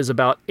film is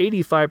about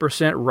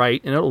 85%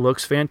 right, and it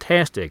looks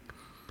fantastic.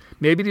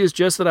 Maybe it is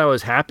just that I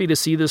was happy to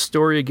see this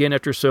story again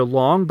after so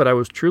long, but I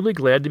was truly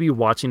glad to be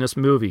watching this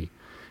movie.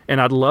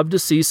 And I'd love to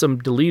see some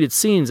deleted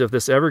scenes if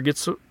this ever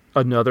gets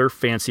another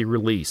fancy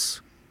release.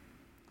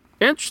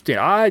 Interesting.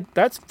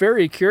 That's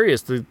very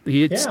curious.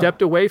 He had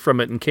stepped away from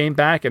it and came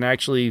back, and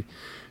actually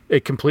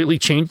it completely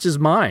changed his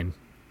mind.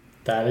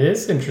 That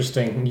is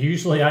interesting.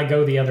 Usually I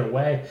go the other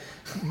way.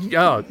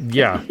 Oh,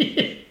 yeah.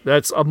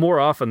 That's more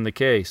often the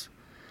case.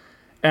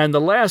 And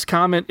the last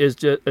comment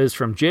is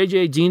from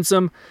J.J.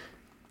 Jeansom.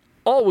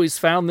 Always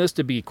found this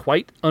to be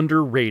quite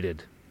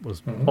underrated,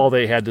 was all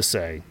they had to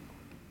say.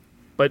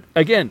 But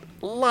again,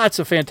 lots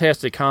of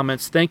fantastic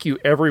comments. Thank you,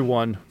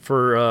 everyone,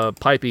 for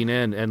piping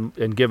in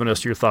and giving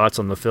us your thoughts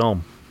on the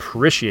film.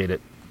 Appreciate it.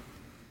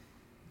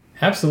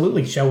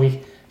 Absolutely. Shall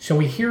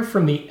we hear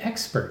from the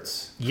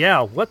experts?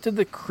 Yeah, what did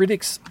the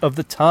critics of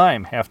the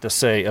time have to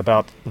say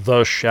about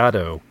The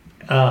Shadow?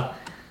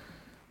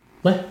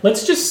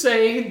 Let's just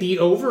say the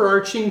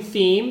overarching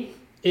theme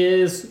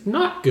is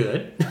not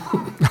good.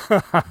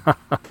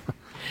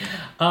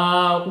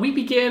 We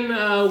begin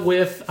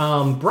with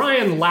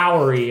Brian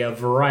Lowry of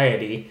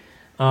Variety.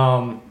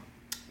 The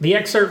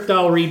excerpt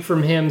I'll read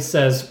from him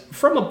says,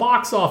 from a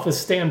box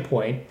office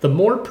standpoint, the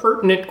more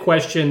pertinent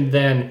question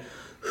than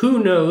who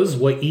knows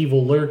what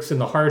evil lurks in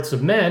the hearts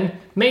of men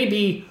may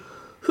be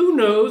who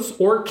knows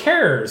or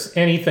cares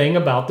anything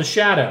about the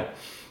Shadow.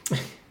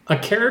 A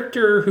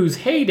character whose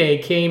heyday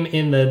came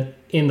in the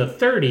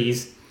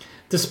 30s,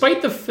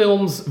 despite the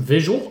film's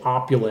visual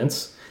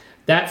opulence,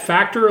 that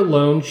factor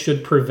alone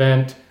should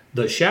prevent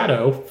The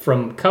Shadow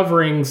from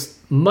covering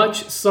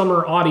much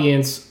summer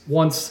audience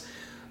once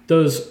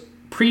those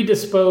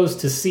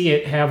predisposed to see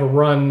it have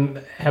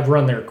run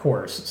their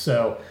course.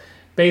 So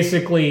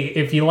basically,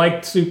 if you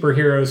liked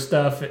superhero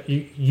stuff,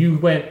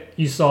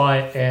 you saw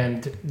it,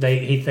 and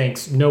he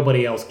thinks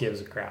nobody else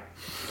gives a crap.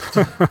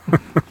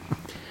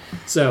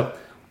 So,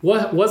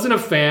 wasn't a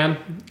fan.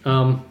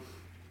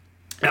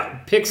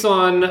 Picks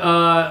on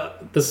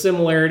the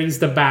similarities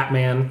to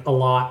Batman a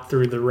lot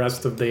through the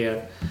rest of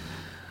the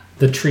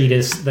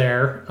treatise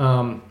there.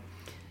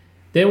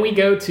 Then we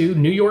go to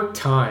New York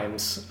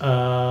Times.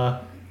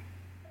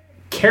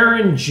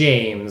 Karen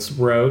James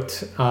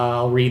wrote,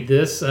 I'll read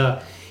this.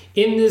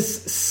 In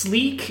this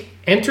sleek,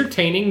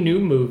 entertaining new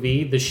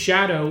movie, The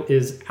Shadow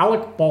is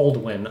Alec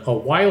Baldwin, a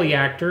wily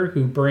actor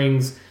who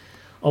brings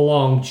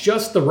along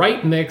just the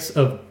right mix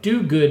of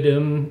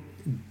do-goodism,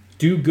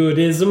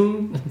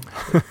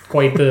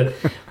 quite the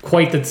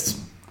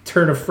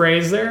turn of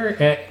phrase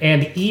there,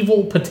 and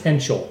evil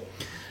potential.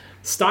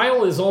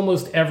 Style is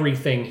almost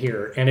everything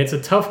here, and it's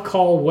a tough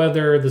call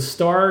whether the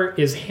star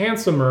is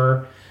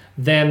handsomer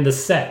than the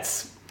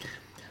sets.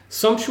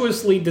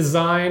 Sumptuously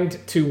designed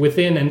to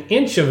within an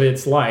inch of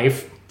its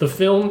life, the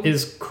film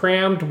is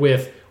crammed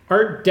with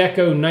Art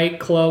Deco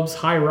nightclubs,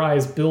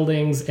 high-rise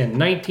buildings, and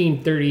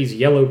 1930s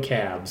yellow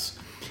cabs.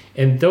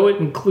 And though it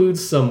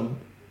includes some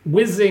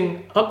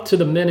whizzing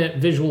up-to-the-minute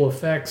visual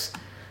effects,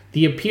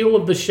 the appeal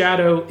of The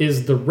Shadow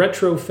is the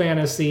retro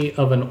fantasy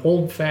of an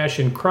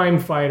old-fashioned crime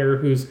fighter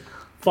whose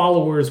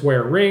followers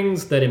wear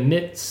rings that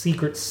emit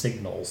secret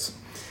signals.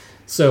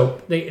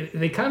 So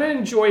they kind of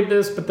enjoyed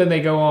this, but then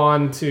they go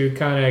on to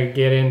kind of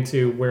get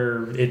into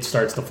where it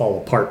starts to fall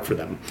apart for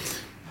them.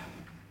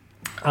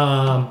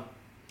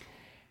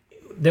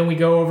 Then we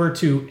go over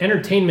to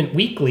Entertainment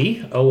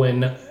Weekly,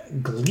 Owen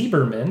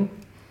Gleiberman.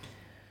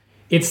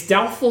 It's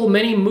doubtful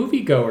many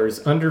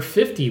moviegoers under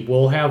 50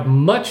 will have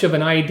much of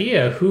an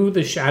idea who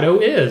The Shadow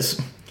is.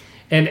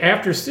 And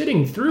after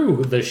sitting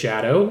through The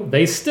Shadow,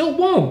 they still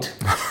won't.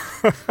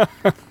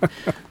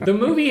 The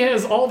movie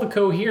has all the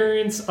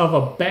coherence of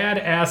a bad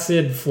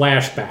acid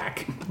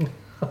flashback.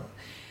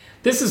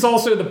 This is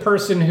also the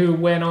person who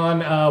went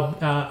on,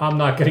 I'm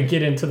not going to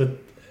get into the...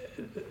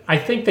 I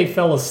think they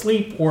fell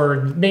asleep,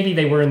 or maybe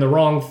they were in the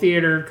wrong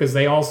theater, because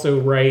they also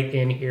write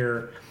in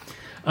here...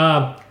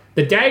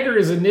 the dagger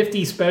is a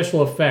nifty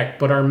special effect,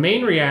 but our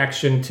main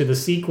reaction to the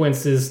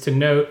sequence is to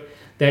note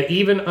that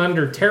even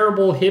under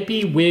terrible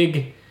hippie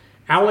wig,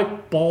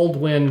 Alec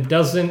Baldwin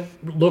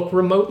doesn't look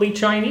remotely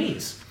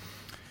Chinese.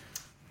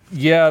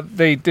 Yeah,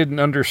 they didn't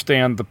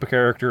understand the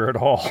character at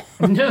all.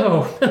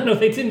 No,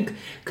 they didn't.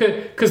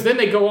 Because then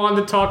they go on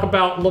to talk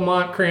about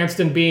Lamont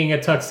Cranston being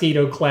a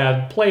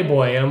tuxedo-clad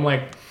playboy. And I'm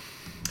like,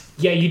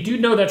 yeah, you do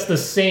know that's the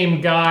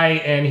same guy,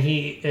 and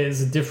he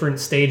is at different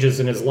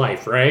stages in his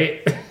life,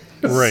 right?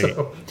 Right.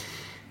 So,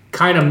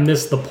 kind of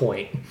missed the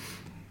point.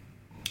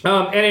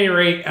 At any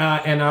rate,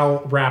 and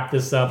I'll wrap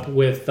this up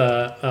with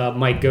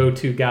my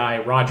go-to guy,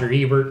 Roger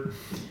Ebert.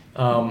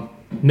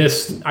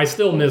 I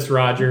still miss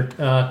Roger,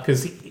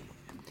 because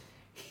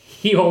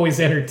he always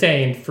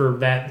entertained for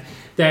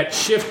that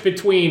shift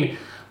between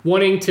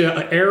wanting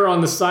to err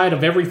on the side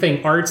of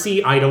everything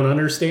artsy, I don't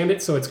understand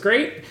it, so it's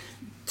great,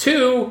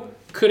 to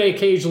could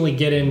occasionally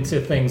get into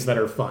things that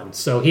are fun.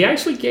 So he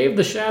actually gave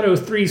The Shadow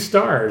 3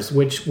 stars,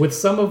 which with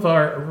some of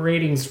our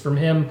ratings from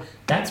him,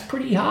 that's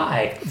pretty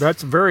high.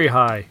 That's very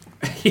high.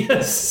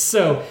 Yes,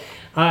 so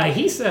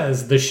he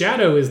says, The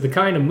Shadow is the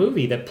kind of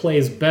movie that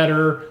plays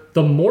better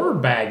the more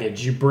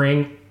baggage you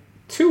bring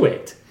to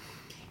it.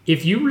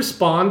 If you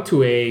respond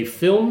to a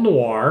film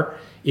noir,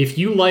 if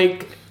you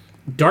like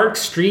dark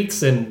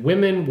streets and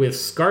women with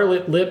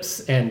scarlet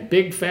lips and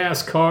big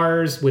fast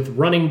cars with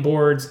running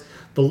boards,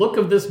 the look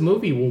of this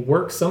movie will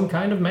work some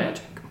kind of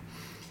magic.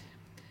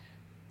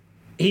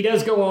 He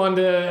does go on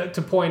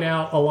to point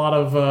out a lot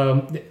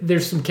of...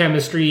 there's some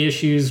chemistry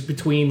issues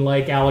between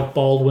like Alec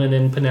Baldwin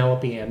and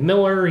Penelope Ann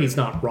Miller. He's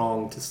not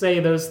wrong to say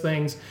those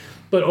things.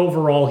 But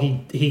overall,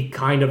 he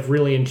kind of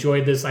really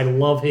enjoyed this. I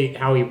love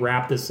how he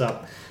wrapped this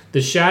up.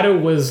 The Shadow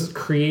was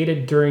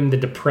created during the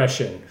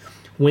Depression,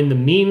 when the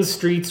mean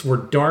streets were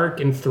dark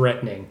and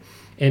threatening.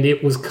 And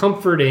it was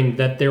comforting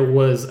that there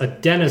was a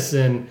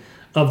denizen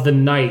of the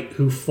night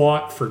who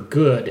fought for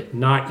good,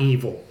 not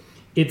evil.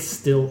 It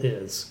still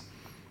is.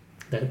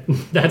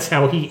 That's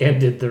how he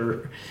ended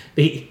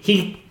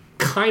he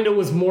kind of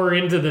was more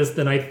into this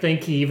than I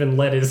think he even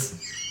let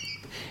his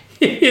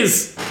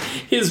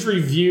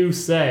review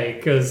say,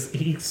 because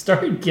he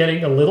started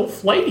getting a little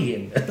flighty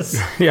in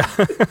this. Yeah.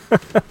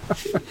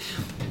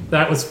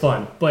 That was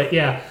fun. But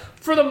yeah,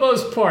 for the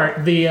most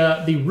part, the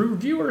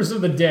reviewers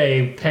of the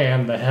day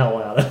panned the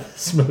hell out of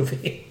this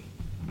movie.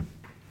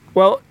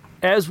 Well,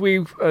 as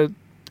you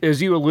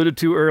alluded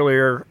to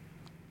earlier,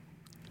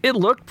 it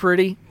looked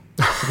pretty.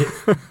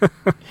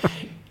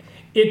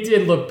 It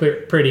did look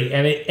pretty,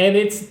 and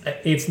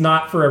it's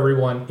not for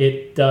everyone.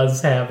 It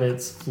does have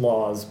its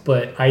flaws,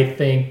 but I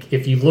think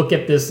if you look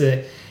at this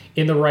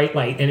in the right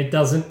light, and it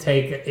doesn't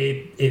take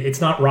it's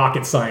not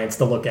rocket science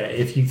to look at it.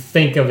 If you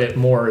think of it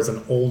more as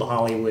an old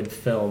Hollywood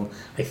film,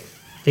 I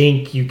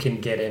think you can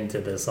get into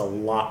this a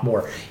lot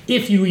more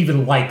if you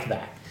even like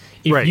that.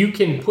 If you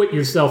can put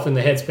yourself in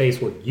the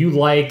headspace where you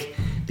like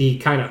the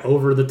kind of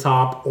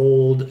over-the-top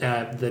old,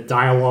 the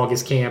dialogue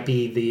is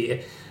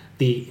campy,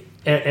 the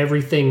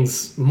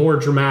everything's more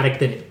dramatic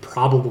than it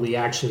probably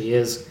actually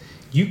is,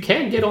 you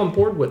can get on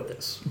board with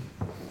this.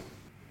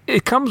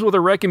 It comes with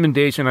a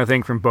recommendation, I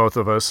think, from both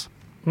of us.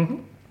 Mm-hmm.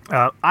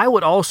 I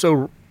would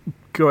also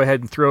go ahead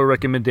and throw a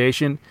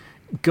recommendation.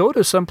 Go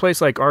to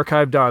someplace like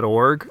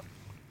archive.org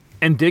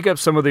and dig up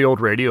some of the old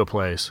radio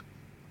plays.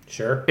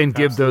 Sure. And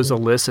give those a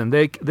listen.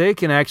 They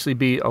can actually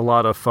be a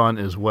lot of fun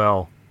as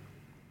well.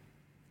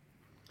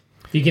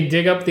 You can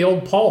dig up the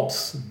old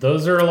pulps.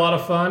 Those are a lot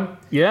of fun.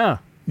 Yeah.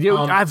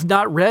 I've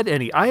not read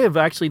any. I have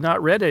actually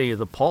not read any of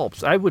the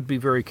pulps. I would be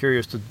very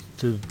curious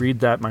to read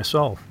that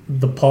myself.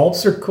 The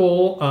pulps are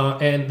cool,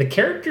 and the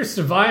character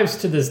survives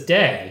to this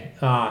day.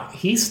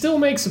 He still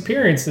makes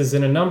appearances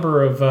in a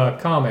number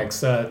of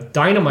comics.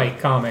 Dynamite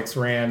Comics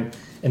ran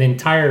an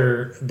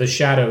entire The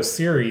Shadow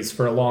series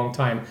for a long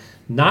time,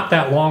 not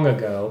that long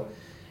ago,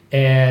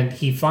 and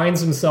he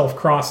finds himself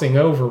crossing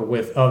over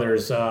with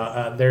others.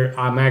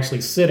 I'm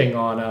actually sitting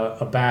on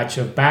a batch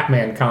of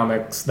Batman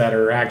comics that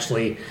are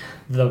actually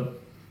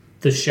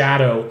the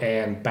Shadow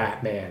and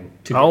Batman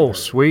together. Oh,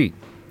 sweet.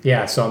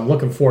 Yeah, so I'm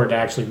looking forward to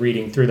actually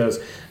reading through those.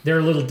 They're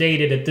a little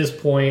dated at this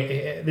point,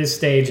 this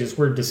stage as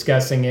we're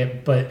discussing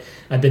it, but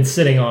I've been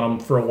sitting on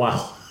them for a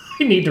while.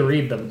 I need to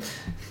read them.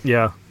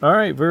 Yeah. All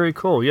right. Very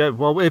cool. Yeah.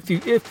 Well,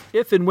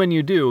 if and when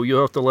you do,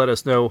 you'll have to let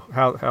us know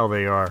how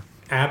they are.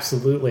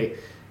 Absolutely.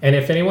 And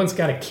if anyone's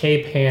got a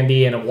cape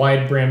handy and a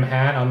wide brim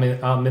hat,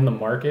 I'm in the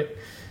market.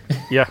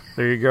 Yeah.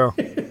 There you go.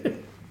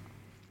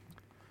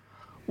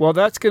 Well,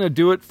 that's going to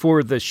do it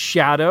for The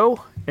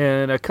Shadow.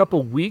 In a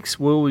couple weeks,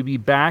 we'll be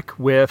back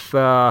with...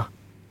 we're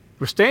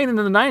staying in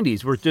the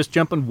 90s. We're just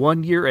jumping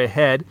 1 year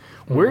ahead.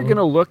 Mm-hmm. We're going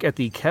to look at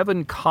the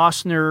Kevin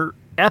Costner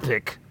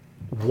epic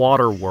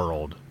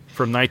Waterworld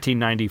from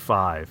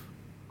 1995.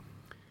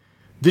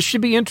 This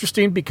should be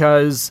interesting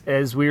because,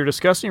 as we were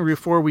discussing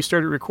before we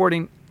started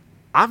recording,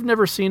 I've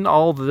never seen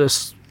all of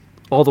this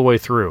all the way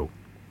through.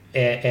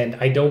 And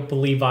I don't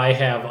believe I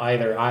have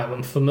either.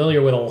 I'm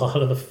familiar with a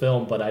lot of the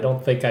film, but I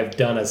don't think I've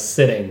done a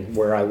sitting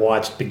where I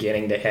watched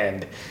beginning to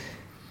end.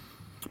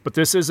 But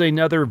this is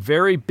another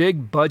very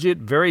big budget,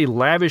 very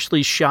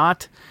lavishly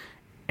shot,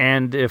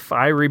 and if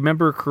I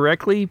remember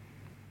correctly,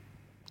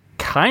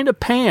 kind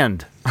of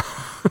panned.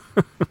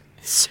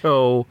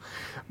 So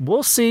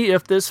we'll see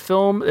if this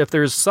film, if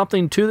there's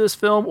something to this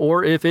film,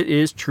 or if it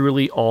is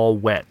truly all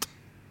wet.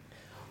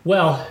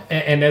 Well,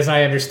 and as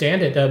I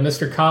understand it,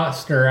 Mr.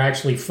 Costner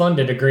actually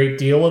funded a great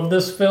deal of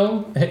this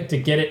film to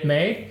get it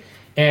made.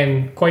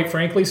 And quite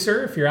frankly,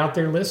 sir, if you're out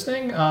there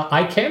listening,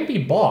 I can be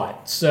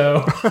bought.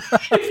 So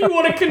if you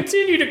want to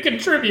continue to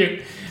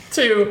contribute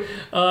to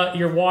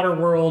your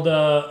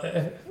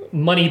Waterworld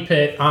money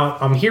pit,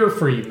 I'm here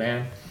for you,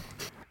 man.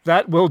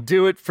 That will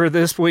do it for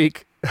this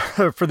week,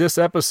 for this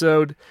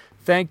episode.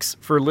 Thanks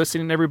for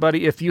listening,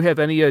 everybody. If you have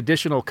any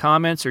additional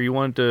comments or you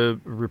want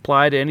to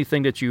reply to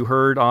anything that you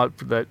heard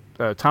that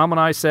Tom and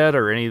I said,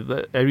 or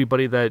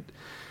anybody that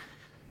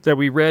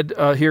we read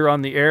here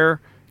on the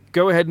air,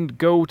 go ahead and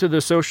go to the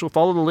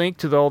follow the link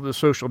to all the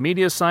social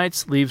media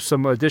sites, leave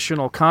some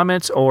additional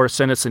comments, or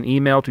send us an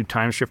email to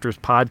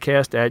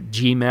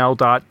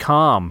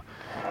timeshifterspodcast@gmail.com.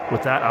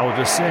 With that, I will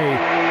just say...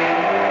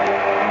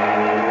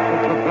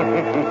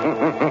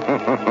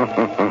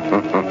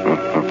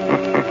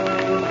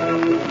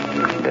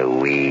 The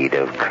weed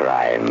of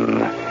crime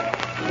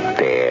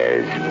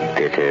bears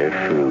bitter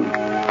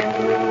fruit.